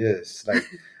do? Yes. Like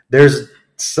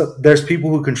there's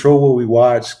people who control what we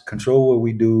watch, control what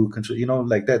we do, control,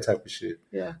 like that type of shit.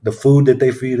 Yeah. The food that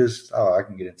they feed us. Oh, I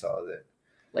can get into all that.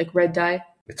 Like red dye.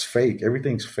 It's fake.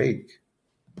 Everything's fake.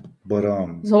 But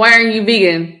So why aren't you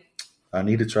vegan? I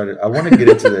need to try to. I want to get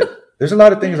into that. There's a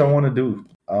lot of things I want to do.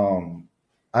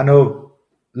 I know.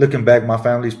 Looking back, my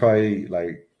family's probably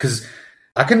like, because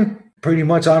I can pretty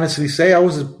much honestly say I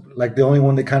was like the only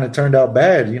one that kind of turned out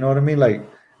bad. You know what I mean? Like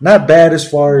not bad as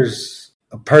far as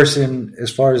a person,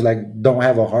 as far as like don't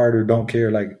have a heart or don't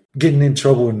care, like getting in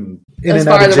trouble and in as and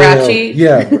far out of as jail. Rap sheet?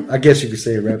 Yeah, I guess you could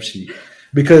say a rap sheet.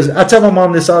 Because I tell my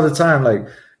mom this all the time, like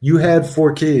you had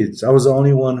 4 kids. I was the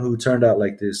only one who turned out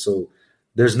like this. So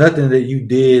there's nothing that you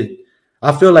did.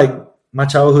 I feel like my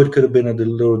childhood could have been a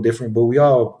little different, but we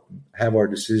all have our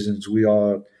decisions.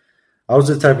 I was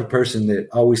the type of person that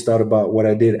always thought about what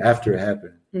I did after it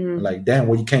happened. Mm-hmm. Like, damn,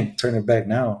 well, you can't turn it back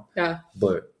now. Yeah.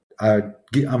 But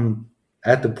I'm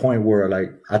at the point where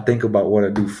like I think about what I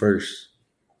do first,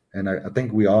 and I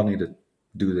think we all need to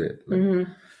do that. Like,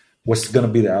 what's going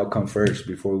to be the outcome first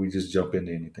before we just jump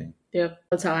into anything? Yep,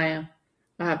 that's how I am.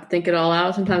 I have to think it all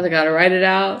out. Sometimes I got to write it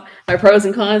out. My pros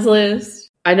and cons list.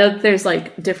 I know that there's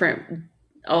like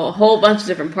a whole bunch of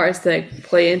different parts that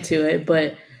play into it,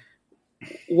 but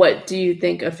what do you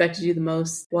think affected you the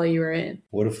most while you were in?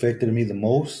 What affected me the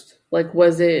most? Like,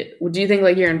 do you think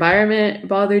like your environment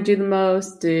bothered you the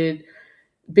most? Did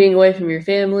being away from your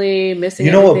family, missing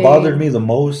everything? What bothered me the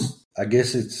most? I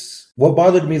guess what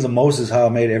bothered me the most is how I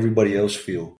made everybody else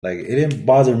feel. Like, it didn't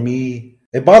bother me.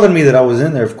 It bothered me that I was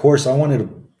in there. Of course, I wanted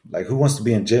to, like, who wants to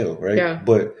be in jail, right? Yeah.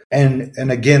 But, and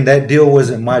again, that deal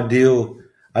wasn't my deal.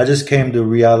 I just came to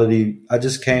reality. I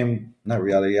just came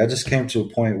to a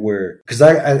point where, because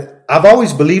I've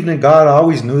always believed in God. I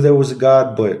always knew there was a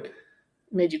God, but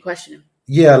made you question him.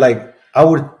 Yeah, like I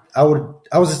was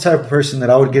the type of person that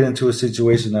I would get into a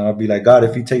situation and I'd be like, God,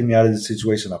 if you take me out of this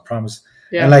situation, I promise.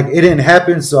 Yeah. And like it didn't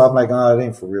happen, so I'm like, oh, it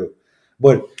ain't for real.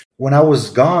 But when I was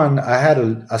gone,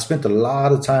 I spent a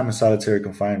lot of time in solitary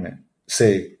confinement,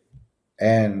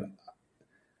 and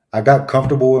I got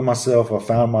comfortable with myself. I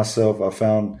found myself. I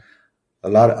found a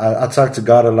lot. I talked to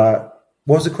God a lot.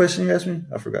 What was the question you asked me?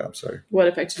 I forgot. I'm sorry. What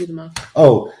affected you the most?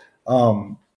 Oh,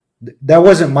 that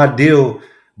wasn't my deal,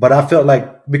 but I felt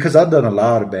like, because I've done a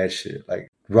lot of bad shit, like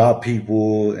rob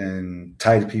people and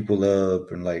tie people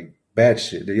up and like bad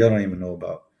shit that y'all don't even know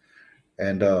about.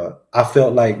 And I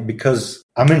felt like, because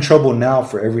I'm in trouble now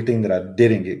for everything that I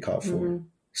didn't get caught for. Mm-hmm.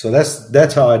 So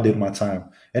that's how I did my time.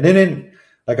 And it didn't,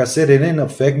 like I said, it didn't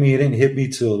affect me. It didn't hit me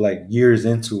till like years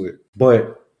into it.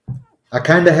 But I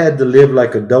kind of had to live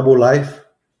like a double life,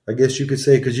 I guess you could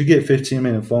say, because you get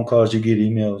 15-minute phone calls, you get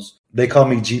emails. They call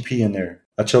me GP in there.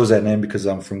 I chose that name because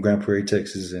I'm from Grand Prairie,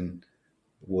 Texas, and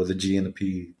the G and the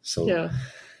P. So yeah.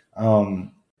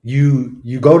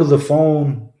 You go to the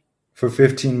phone for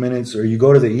 15 minutes, or you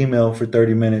go to the email for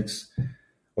 30 minutes,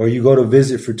 or you go to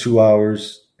visit for 2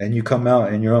 hours, and you come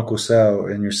out and your Uncle Sal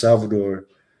and your Salvador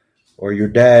or your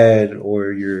dad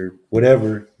or your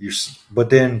whatever. But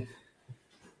then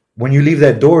when you leave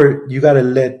that door, you got to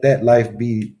let that life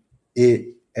be it.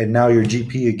 And now you're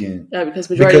GP again. Yeah, because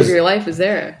majority of your life is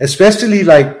there. Especially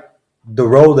like the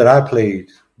role that I played,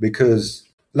 because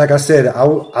like I said, I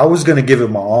was going to give it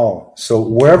my all. So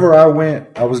wherever I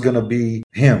went, I was going to be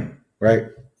him, right?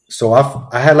 So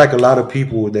I had like a lot of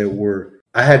people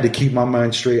I had to keep my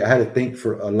mind straight. I had to think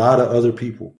for a lot of other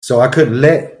people. So I couldn't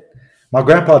my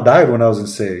grandpa died when I was in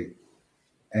SEG.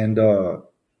 And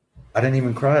I didn't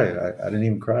even cry. I didn't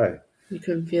even cry. You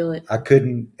couldn't feel it.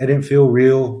 It didn't feel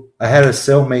real. I had a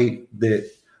cellmate that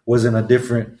was in a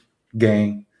different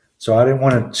gang, so I didn't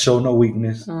want to show no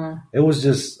weakness. It was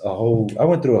just I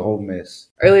went through a whole mess.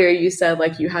 Earlier you said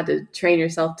like you had to train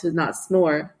yourself to not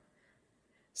snore.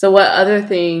 So what other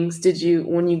things did you,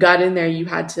 when you got in there, you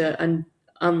had to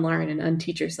unlearn and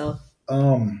unteach yourself?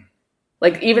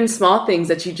 Like even small things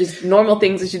that you just, normal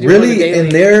things that you do. Really, in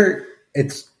there,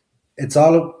 it's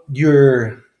all of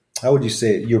your, how would you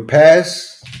say it? Your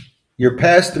past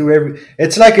through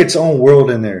it's like its own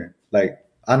world in there. Like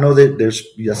I know that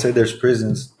I said there's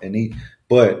prisons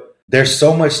but there's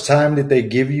so much time that they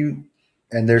give you,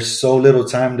 and there's so little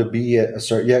time to be at a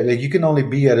certain, like you can only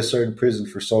be at a certain prison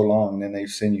for so long, and then they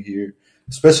send you here.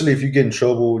 Especially if you get in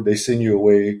trouble, they send you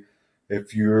away.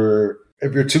 If you're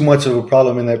too much of a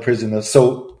problem in that prison.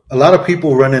 So a lot of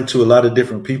people run into a lot of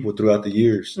different people throughout the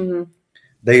years. Mm-hmm.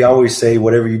 They always say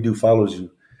whatever you do follows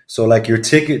you. So like your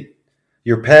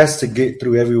pass to get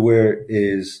through everywhere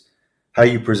is how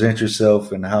you present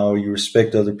yourself and how you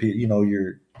respect other people,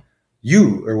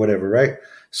 you or whatever, right?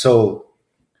 So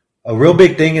a real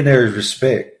big thing in there is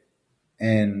respect.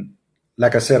 And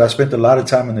like I said, I spent a lot of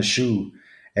time in the SHU.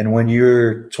 And when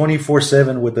you're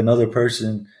 24/7 with another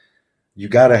person, you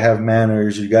got to have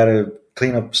manners. You got to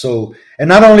clean up. So, and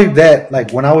not only that,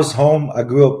 like when I was home, I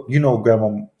grew up,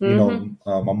 grandma,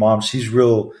 my mom, she's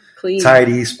real clean,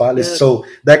 tidy, spotless. Good. So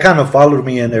that kind of followed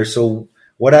me in there. So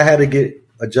what I had to get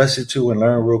adjusted to and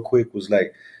learn real quick was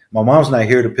like, my mom's not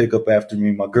here to pick up after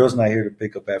me. My girl's not here to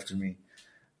pick up after me.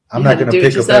 I'm not going to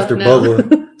pick up after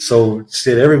Bubba. So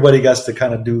shit, everybody got to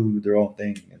kind of do their own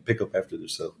thing and pick up after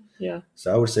themselves. Yeah.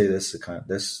 So I would say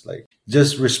that's like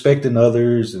just respecting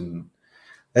others, and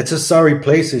it's a sorry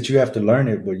place that you have to learn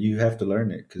it, but you have to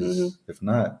learn it because if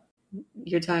not,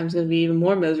 your time's going to be even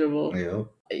more miserable. Yeah.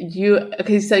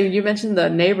 So you mentioned the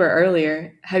neighbor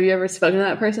earlier. Have you ever spoken to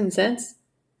that person since?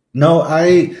 No,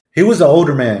 he was an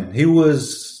older man. He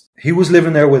was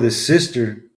living there with his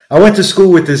sister. I went to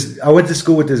school with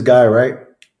this guy, right?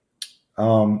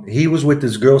 He was with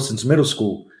this girl since middle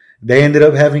school. They ended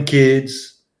up having kids.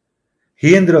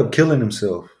 He ended up killing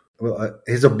himself. Well,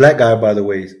 he's a black guy, by the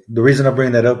way. The reason I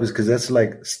bring that up is because that's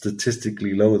like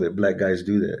statistically low that black guys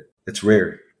do that. It's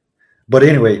rare. But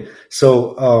anyway,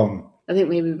 so I think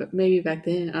maybe back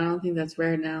then. I don't think that's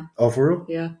rare now. Oh, for real?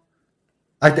 Yeah.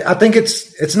 I think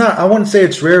it's not. I wouldn't say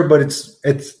it's rare, but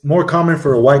it's more common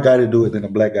for a white guy to do it than a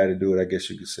black guy to do it, I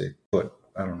guess you could say. But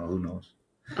I don't know. Who knows?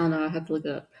 I don't know. I have to look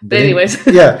it up. But anyways,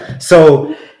 yeah.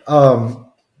 So,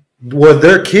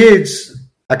 their kids.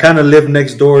 I kind of lived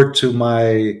next door to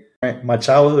my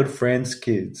childhood friend's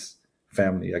kids'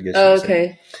 family, I guess. Oh,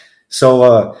 okay.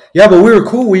 So, but we were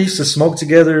cool. We used to smoke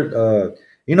together.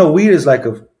 Weed is like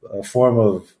a form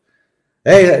of,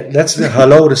 hey, that's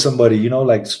hello to somebody,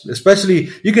 like,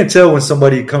 especially you can tell when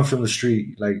somebody comes from the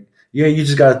street. Like, you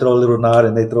just got to throw a little nod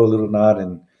and they throw a little nod.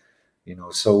 And,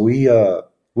 so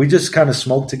we just kind of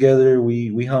smoked together.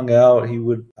 We hung out.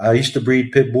 I used to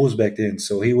breed pit bulls back then.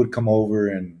 So he would come over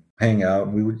and hang out.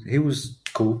 And he was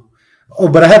cool. Oh,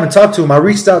 but I haven't talked to him. I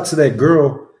reached out to that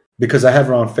girl because I have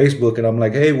her on Facebook, and I'm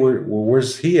like, hey,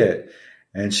 where's he at?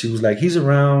 And she was like, he's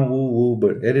around, woo woo,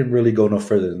 but it didn't really go no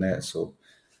further than that. So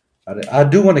I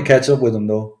do want to catch up with him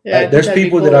though. Yeah, there's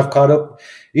people that I've caught up.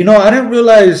 I didn't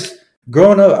realize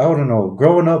growing up. I don't know.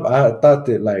 Growing up, I thought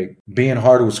that like being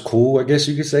hard was cool, I guess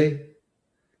you could say.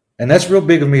 And that's real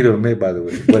big of me to admit, by the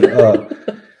way. But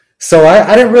so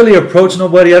I didn't really approach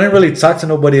nobody. I didn't really talk to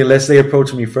nobody unless they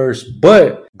approached me first.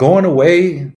 But going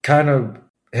away kind of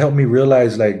helped me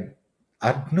realize, like,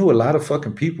 I knew a lot of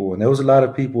fucking people. And there was a lot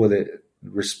of people that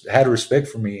had respect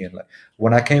for me. And like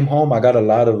when I came home, I got a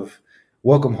lot of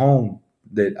welcome home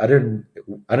that I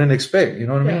didn't expect. You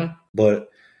know what I mean?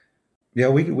 But yeah,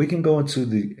 we can go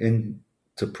into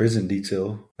prison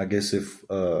detail, I guess, if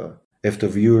the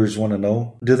viewers want to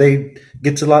know. Do they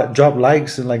get to drop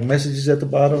likes and like messages at the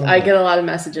bottom? I get a lot of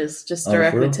messages just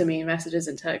directly to me, messages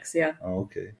and texts. Yeah. Oh,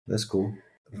 okay. That's cool.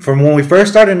 From when we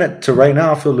first started to right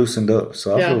now, I feel loosened up.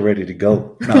 So I feel ready to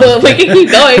go. No, well, we can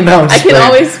keep going. I can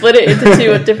always split it into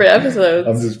 2 different episodes.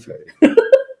 I'm just playing.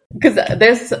 Because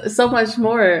there's so much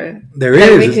more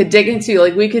we could dig into.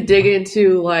 Like, we could dig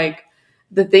into like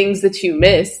the things that you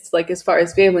missed, like as far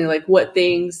as family, like what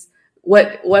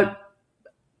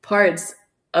parts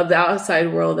of the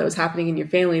outside world that was happening in your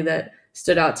family that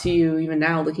stood out to you even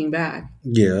now looking back.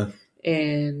 Yeah.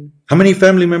 And how many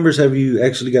family members have you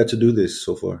actually got to do this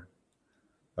so far?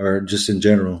 Or just in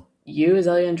general? You,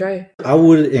 Azalea, and Dre. I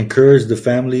would encourage the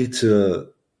family to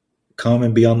come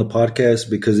and be on the podcast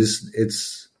because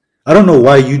it's I don't know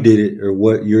why you did it or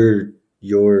what your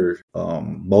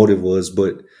motive was,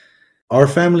 but our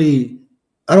family,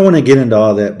 I don't want to get into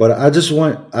all that, but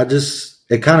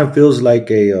it kind of feels like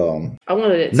I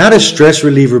wanted it not a stress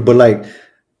reliever, but like,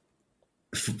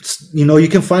 you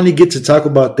can finally get to talk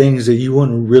about things that you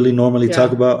wouldn't really normally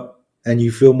talk about, and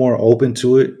you feel more open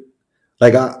to it.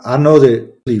 Like I know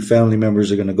that family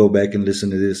members are going to go back and listen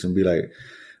to this and be like,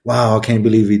 wow, I can't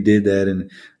believe he did that.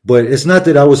 But it's not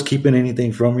that I was keeping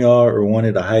anything from y'all or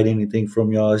wanted to hide anything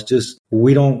from y'all. It's just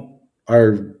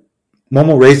our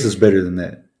mama raised us better than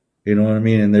that. You know what I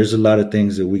mean? And there's a lot of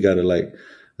things that we got to like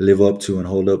live up to and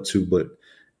hold up to. But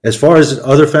as far as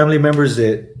other family members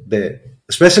that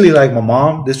especially like my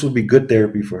mom, this would be good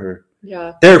therapy for her.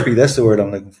 Yeah. Therapy, that's the word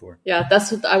I'm looking for. Yeah,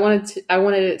 that's what I wanted. I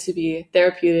wanted it to be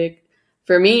therapeutic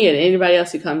for me and anybody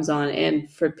else who comes on, and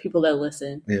for people that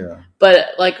listen. Yeah. But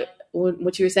like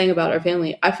what you were saying about our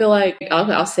family, I feel like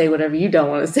I'll say whatever you don't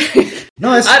want to say.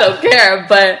 No, I don't care.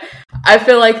 But I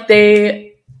feel like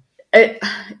I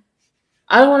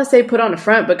don't want to say put on a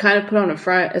front, but kind of put on a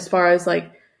front as far as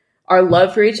like our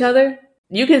love for each other.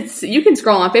 You can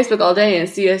scroll on Facebook all day and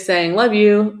see us saying "love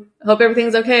you," hope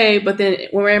everything's okay, but then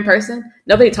when we're in person,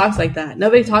 nobody talks like that.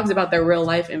 Nobody talks about their real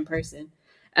life in person,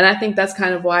 and I think that's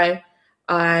kind of why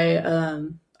I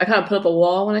kind of put up a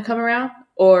wall when I come around,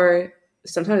 or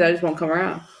sometimes I just won't come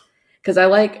around because I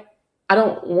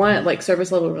don't want like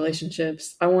surface level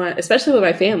relationships. I want, especially with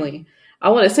my family, I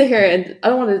want to sit here and I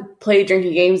don't want to play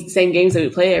drinking games, the same games that we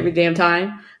play every damn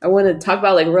time. I want to talk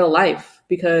about like real life.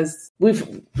 Because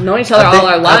we've known each other all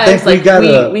our lives, like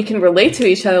we can relate to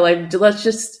each other. Like, let's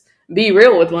just be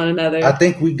real with one another. I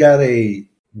think we got the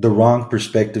wrong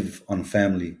perspective on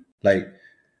family. Like,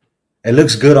 it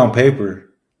looks good on paper,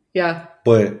 yeah,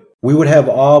 but we would have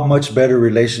all much better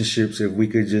relationships if we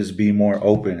could just be more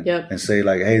open and say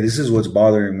like, "Hey, this is what's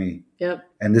bothering me,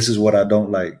 and this is what I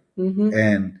don't like." Mm-hmm.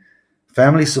 And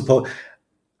family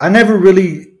I never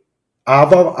really.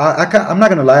 I'm not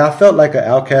gonna lie. I felt like an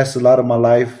outcast a lot of my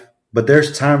life, but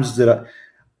there's times that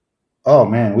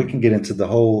we can get into the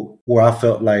whole where I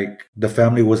felt like the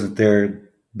family wasn't there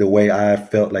the way I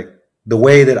felt like the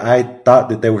way that I thought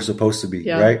that they were supposed to be,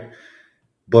 right?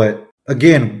 But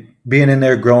again, being in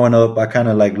there growing up, I kind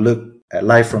of like look at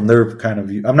life from their kind of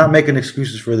view. I'm not making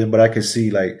excuses for them, but I can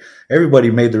see like everybody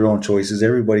made their own choices.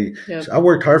 Everybody, I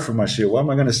worked hard for my shit. Why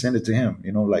am I gonna send it to him?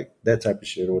 You know, like that type of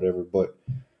shit or whatever. But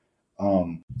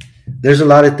there's a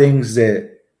lot of things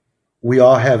that we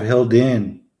all have held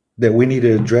in that we need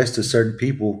to address to certain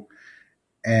people.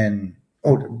 And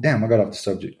I got off the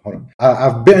subject. Hold on.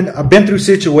 I've been through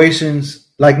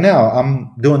situations like now.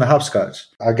 I'm doing the hopscotch.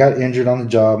 I got injured on the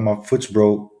job. My foot's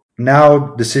broke.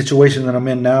 Now the situation that I'm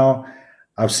in now,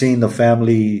 I've seen the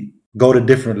family go to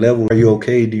different levels. Are you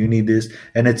okay? Do you need this?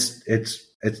 And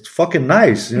it's fucking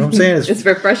nice. You know what I'm saying? It's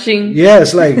refreshing. Yeah,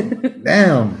 it's like,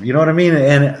 damn, you know what I mean?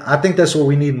 And I think that's what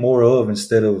we need more of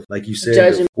instead of, like you said.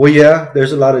 Judging. Well, yeah,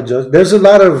 there's a lot of there's a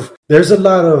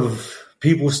lot of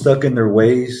people stuck in their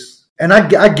ways. And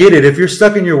I get it. If you're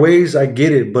stuck in your ways, I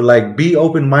get it. But like, be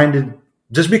open-minded.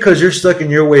 Just because you're stuck in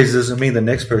your ways doesn't mean the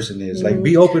next person is. Like,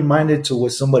 be open-minded to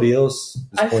what somebody else is.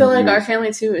 I feel like our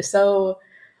family too is so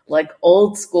like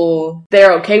old school.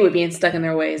 They're okay with being stuck in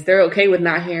their ways. They're okay with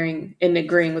not hearing and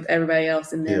agreeing with everybody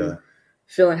else and then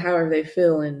feeling however they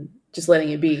feel and just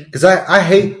letting it be. Because I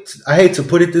hate to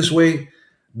put it this way,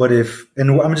 but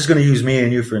and I'm just going to use me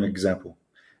and you for an example.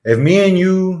 If me and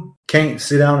you can't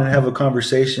sit down and have a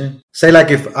conversation, say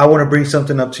like if I want to bring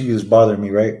something up to you that's bothering me,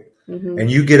 right? Mm-hmm.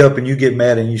 And you get up and you get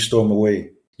mad and you storm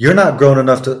away. You're not grown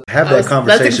enough to have that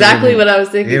conversation. That's exactly what I was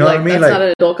thinking. You know what I mean? That's not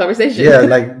an adult conversation. Yeah,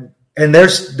 like, and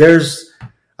there's,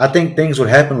 I think things would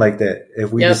happen like that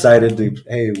if we decided to,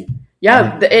 hey.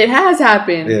 Yeah, it has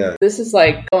happened. Yeah. This is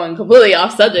like going completely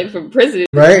off subject from prison.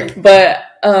 Right. But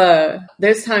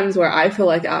there's times where I feel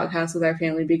like outcast with our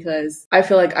family because I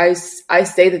feel like I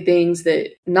say the things that,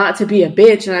 not to be a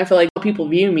bitch, and I feel like people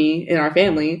view me in our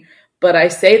family, but I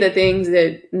say the things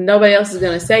that nobody else is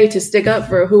going to say to stick up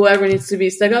for whoever needs to be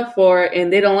stuck up for,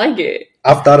 and they don't like it.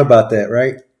 I've thought about that,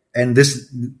 right? And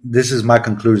this is my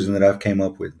conclusion that I've came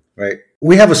up with, right?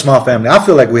 We have a small family. I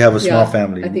feel like we have a small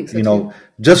family. I think so, you know, too.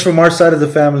 Just from our side of the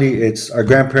family, it's our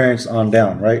grandparents on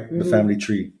down, right? Mm-hmm. The family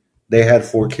tree. They had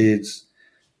 4 kids.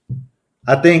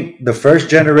 I think the first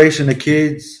generation of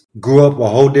kids grew up a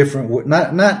whole different way.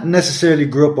 Not necessarily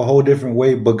grew up a whole different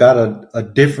way, but got a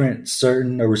different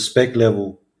certain respect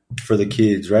level for the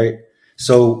kids, right?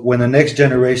 So when the next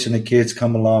generation of kids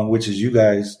come along, which is you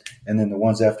guys, and then the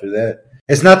ones after that,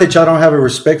 it's not that y'all don't have a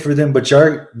respect for them, but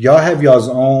y'all have y'all's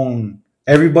own.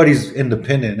 Everybody's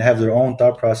independent and have their own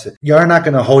thought process. Y'all not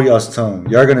going to hold y'all's tongue.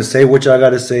 Y'all going to say what y'all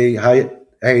got to say.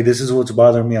 Hey, this is what's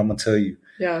bothering me. I'm going to tell you.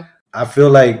 Yeah. I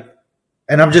feel like,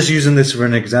 and I'm just using this for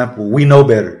an example. We know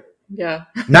better. Yeah.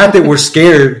 Not that we're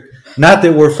scared. Not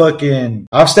that we're fucking,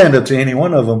 I'll stand up to any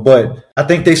one of them, but I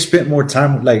think they spent more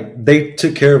time, like they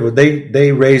took care of it.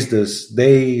 They raised us.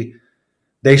 They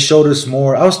showed us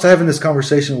more. I was having this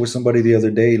conversation with somebody the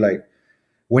other day, like,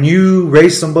 when you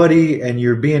raise somebody and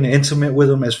you're being intimate with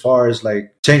them as far as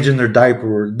like changing their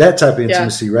diaper or that type of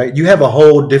intimacy, right? You have a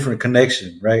whole different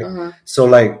connection, right? So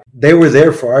like they were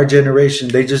there for our generation.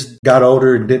 They just got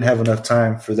older and didn't have enough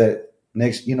time for that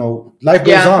next, life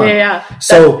goes on. Yeah.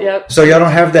 So y'all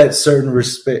don't have that certain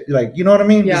respect. Like, you know what I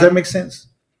mean? Yeah. Does that make sense?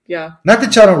 Yeah. Not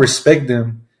that y'all don't respect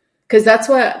them. Because that's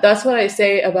what I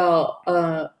say about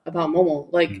Momo.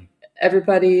 Like,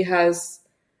 everybody feels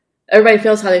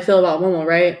how they feel about Momo,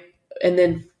 right? And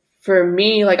then for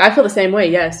me, like, I feel the same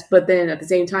way, yes. But then at the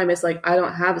same time, it's like I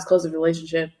don't have as close a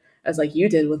relationship as like you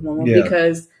did with Momo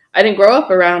because I didn't grow up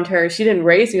around her. She didn't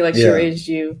raise me like she raised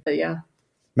you. But yeah.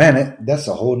 Man, that's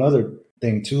a whole nother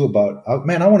thing too about, I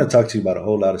want to talk to you about a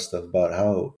whole lot of stuff about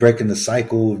how breaking the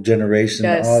cycle of generation.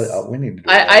 Yes. We need to do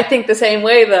I think the same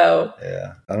way though.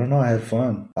 Yeah. I don't know. I had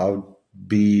fun. I'll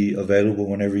be available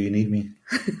whenever you need me.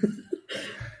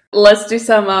 Let's do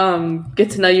some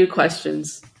get to know you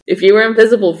questions. If you were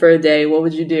invisible for a day, what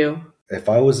would you do? If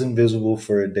I was invisible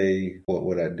for a day, what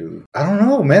would I do? I don't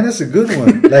know, man. That's a good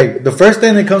one. Like, the first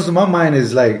thing that comes to my mind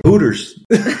is like Hooters.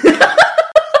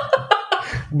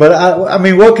 But I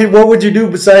mean, what would you do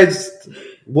besides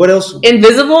what else?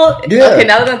 Invisible? Yeah. Okay,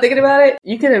 now that I'm thinking about it,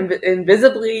 you can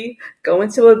invisibly go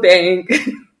into a bank.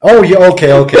 Oh yeah,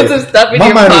 okay. Put some stuff in my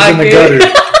your mind pocket. was in the gutter.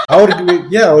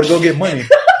 I would go get money.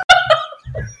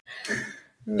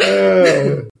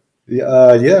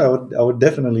 I would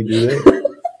definitely do that.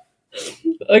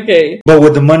 Okay. But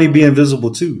would the money be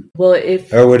invisible too? Well,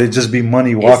 or would it just be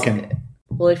money walking?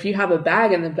 Well, if you have a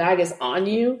bag and the bag is on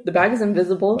you, the bag is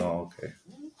invisible. Oh, okay.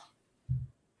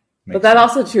 But that's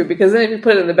also true because then if you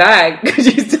put it in the bag,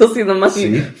 you still see the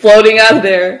money floating out of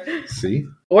there. See?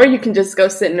 Or you can just go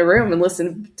sit in a room and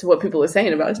listen to what people are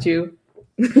saying about you.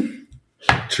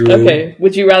 True. Okay.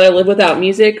 Would you rather live without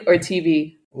music or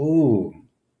TV? Ooh.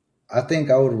 I think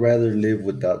I would rather live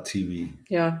without TV.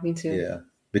 Yeah, me too. Yeah.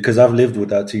 Because I've lived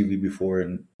without TV before,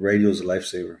 and radio's a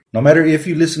lifesaver. No matter if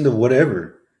you listen to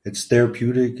whatever, it's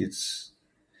therapeutic.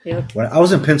 When I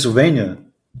was in Pennsylvania,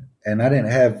 and I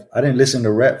didn't listen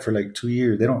to rap for like 2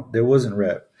 years. There wasn't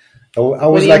rap. I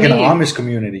was like in an Amish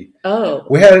community. Oh,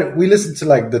 we listened to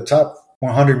like the top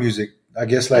 100 music. I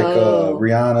guess like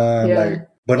Rihanna,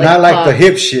 but not like pop. The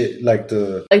hip shit, like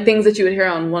things that you would hear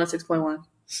on 106.1.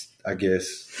 I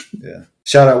guess, yeah.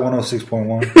 Shout out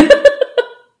 106.1.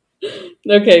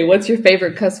 Okay, what's your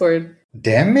favorite cuss word?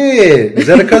 Damn it. Is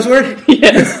that a cuss word?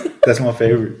 Yes. That's my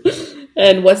favorite.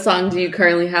 And what song do you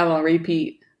currently have on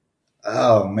repeat?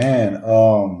 Oh, man.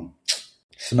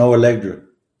 Snow Allegra.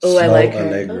 Oh, I like her.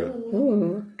 Allegra.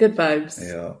 Ooh, good vibes.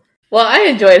 Yeah. Well, I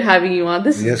enjoyed having you on.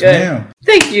 This is good. Yes, ma'am.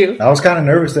 Thank you. I was kind of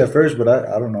nervous at first, but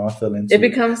I don't know. I fell into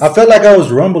it. I felt like I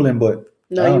was rumbling, but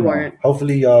no, you weren't.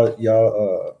 Hopefully y'all,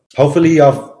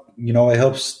 it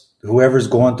helps whoever's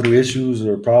going through issues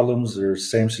or problems or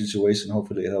same situation.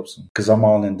 Hopefully it helps them, because I'm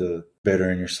all into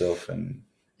bettering yourself and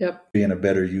being a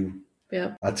better you.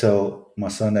 Yep. I tell my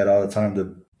son that all the time,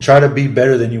 to try to be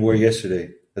better than you were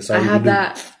yesterday. That's all I have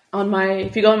that on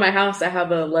if you go in my house, I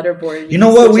have a letter board. You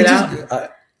know what? Go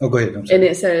ahead. I'm sorry. And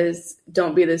it says,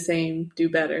 don't be the same, do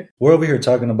better. We're over here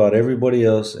talking about everybody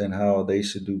else and how they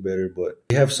should do better, but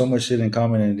we have so much shit in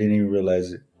common and didn't even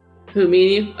realize it. Who,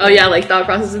 me and you? Oh yeah, like thought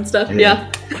process and stuff.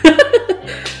 Yeah.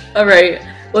 All right.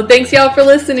 Well, thanks y'all for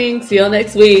listening. See y'all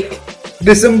next week.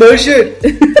 This some bullshit.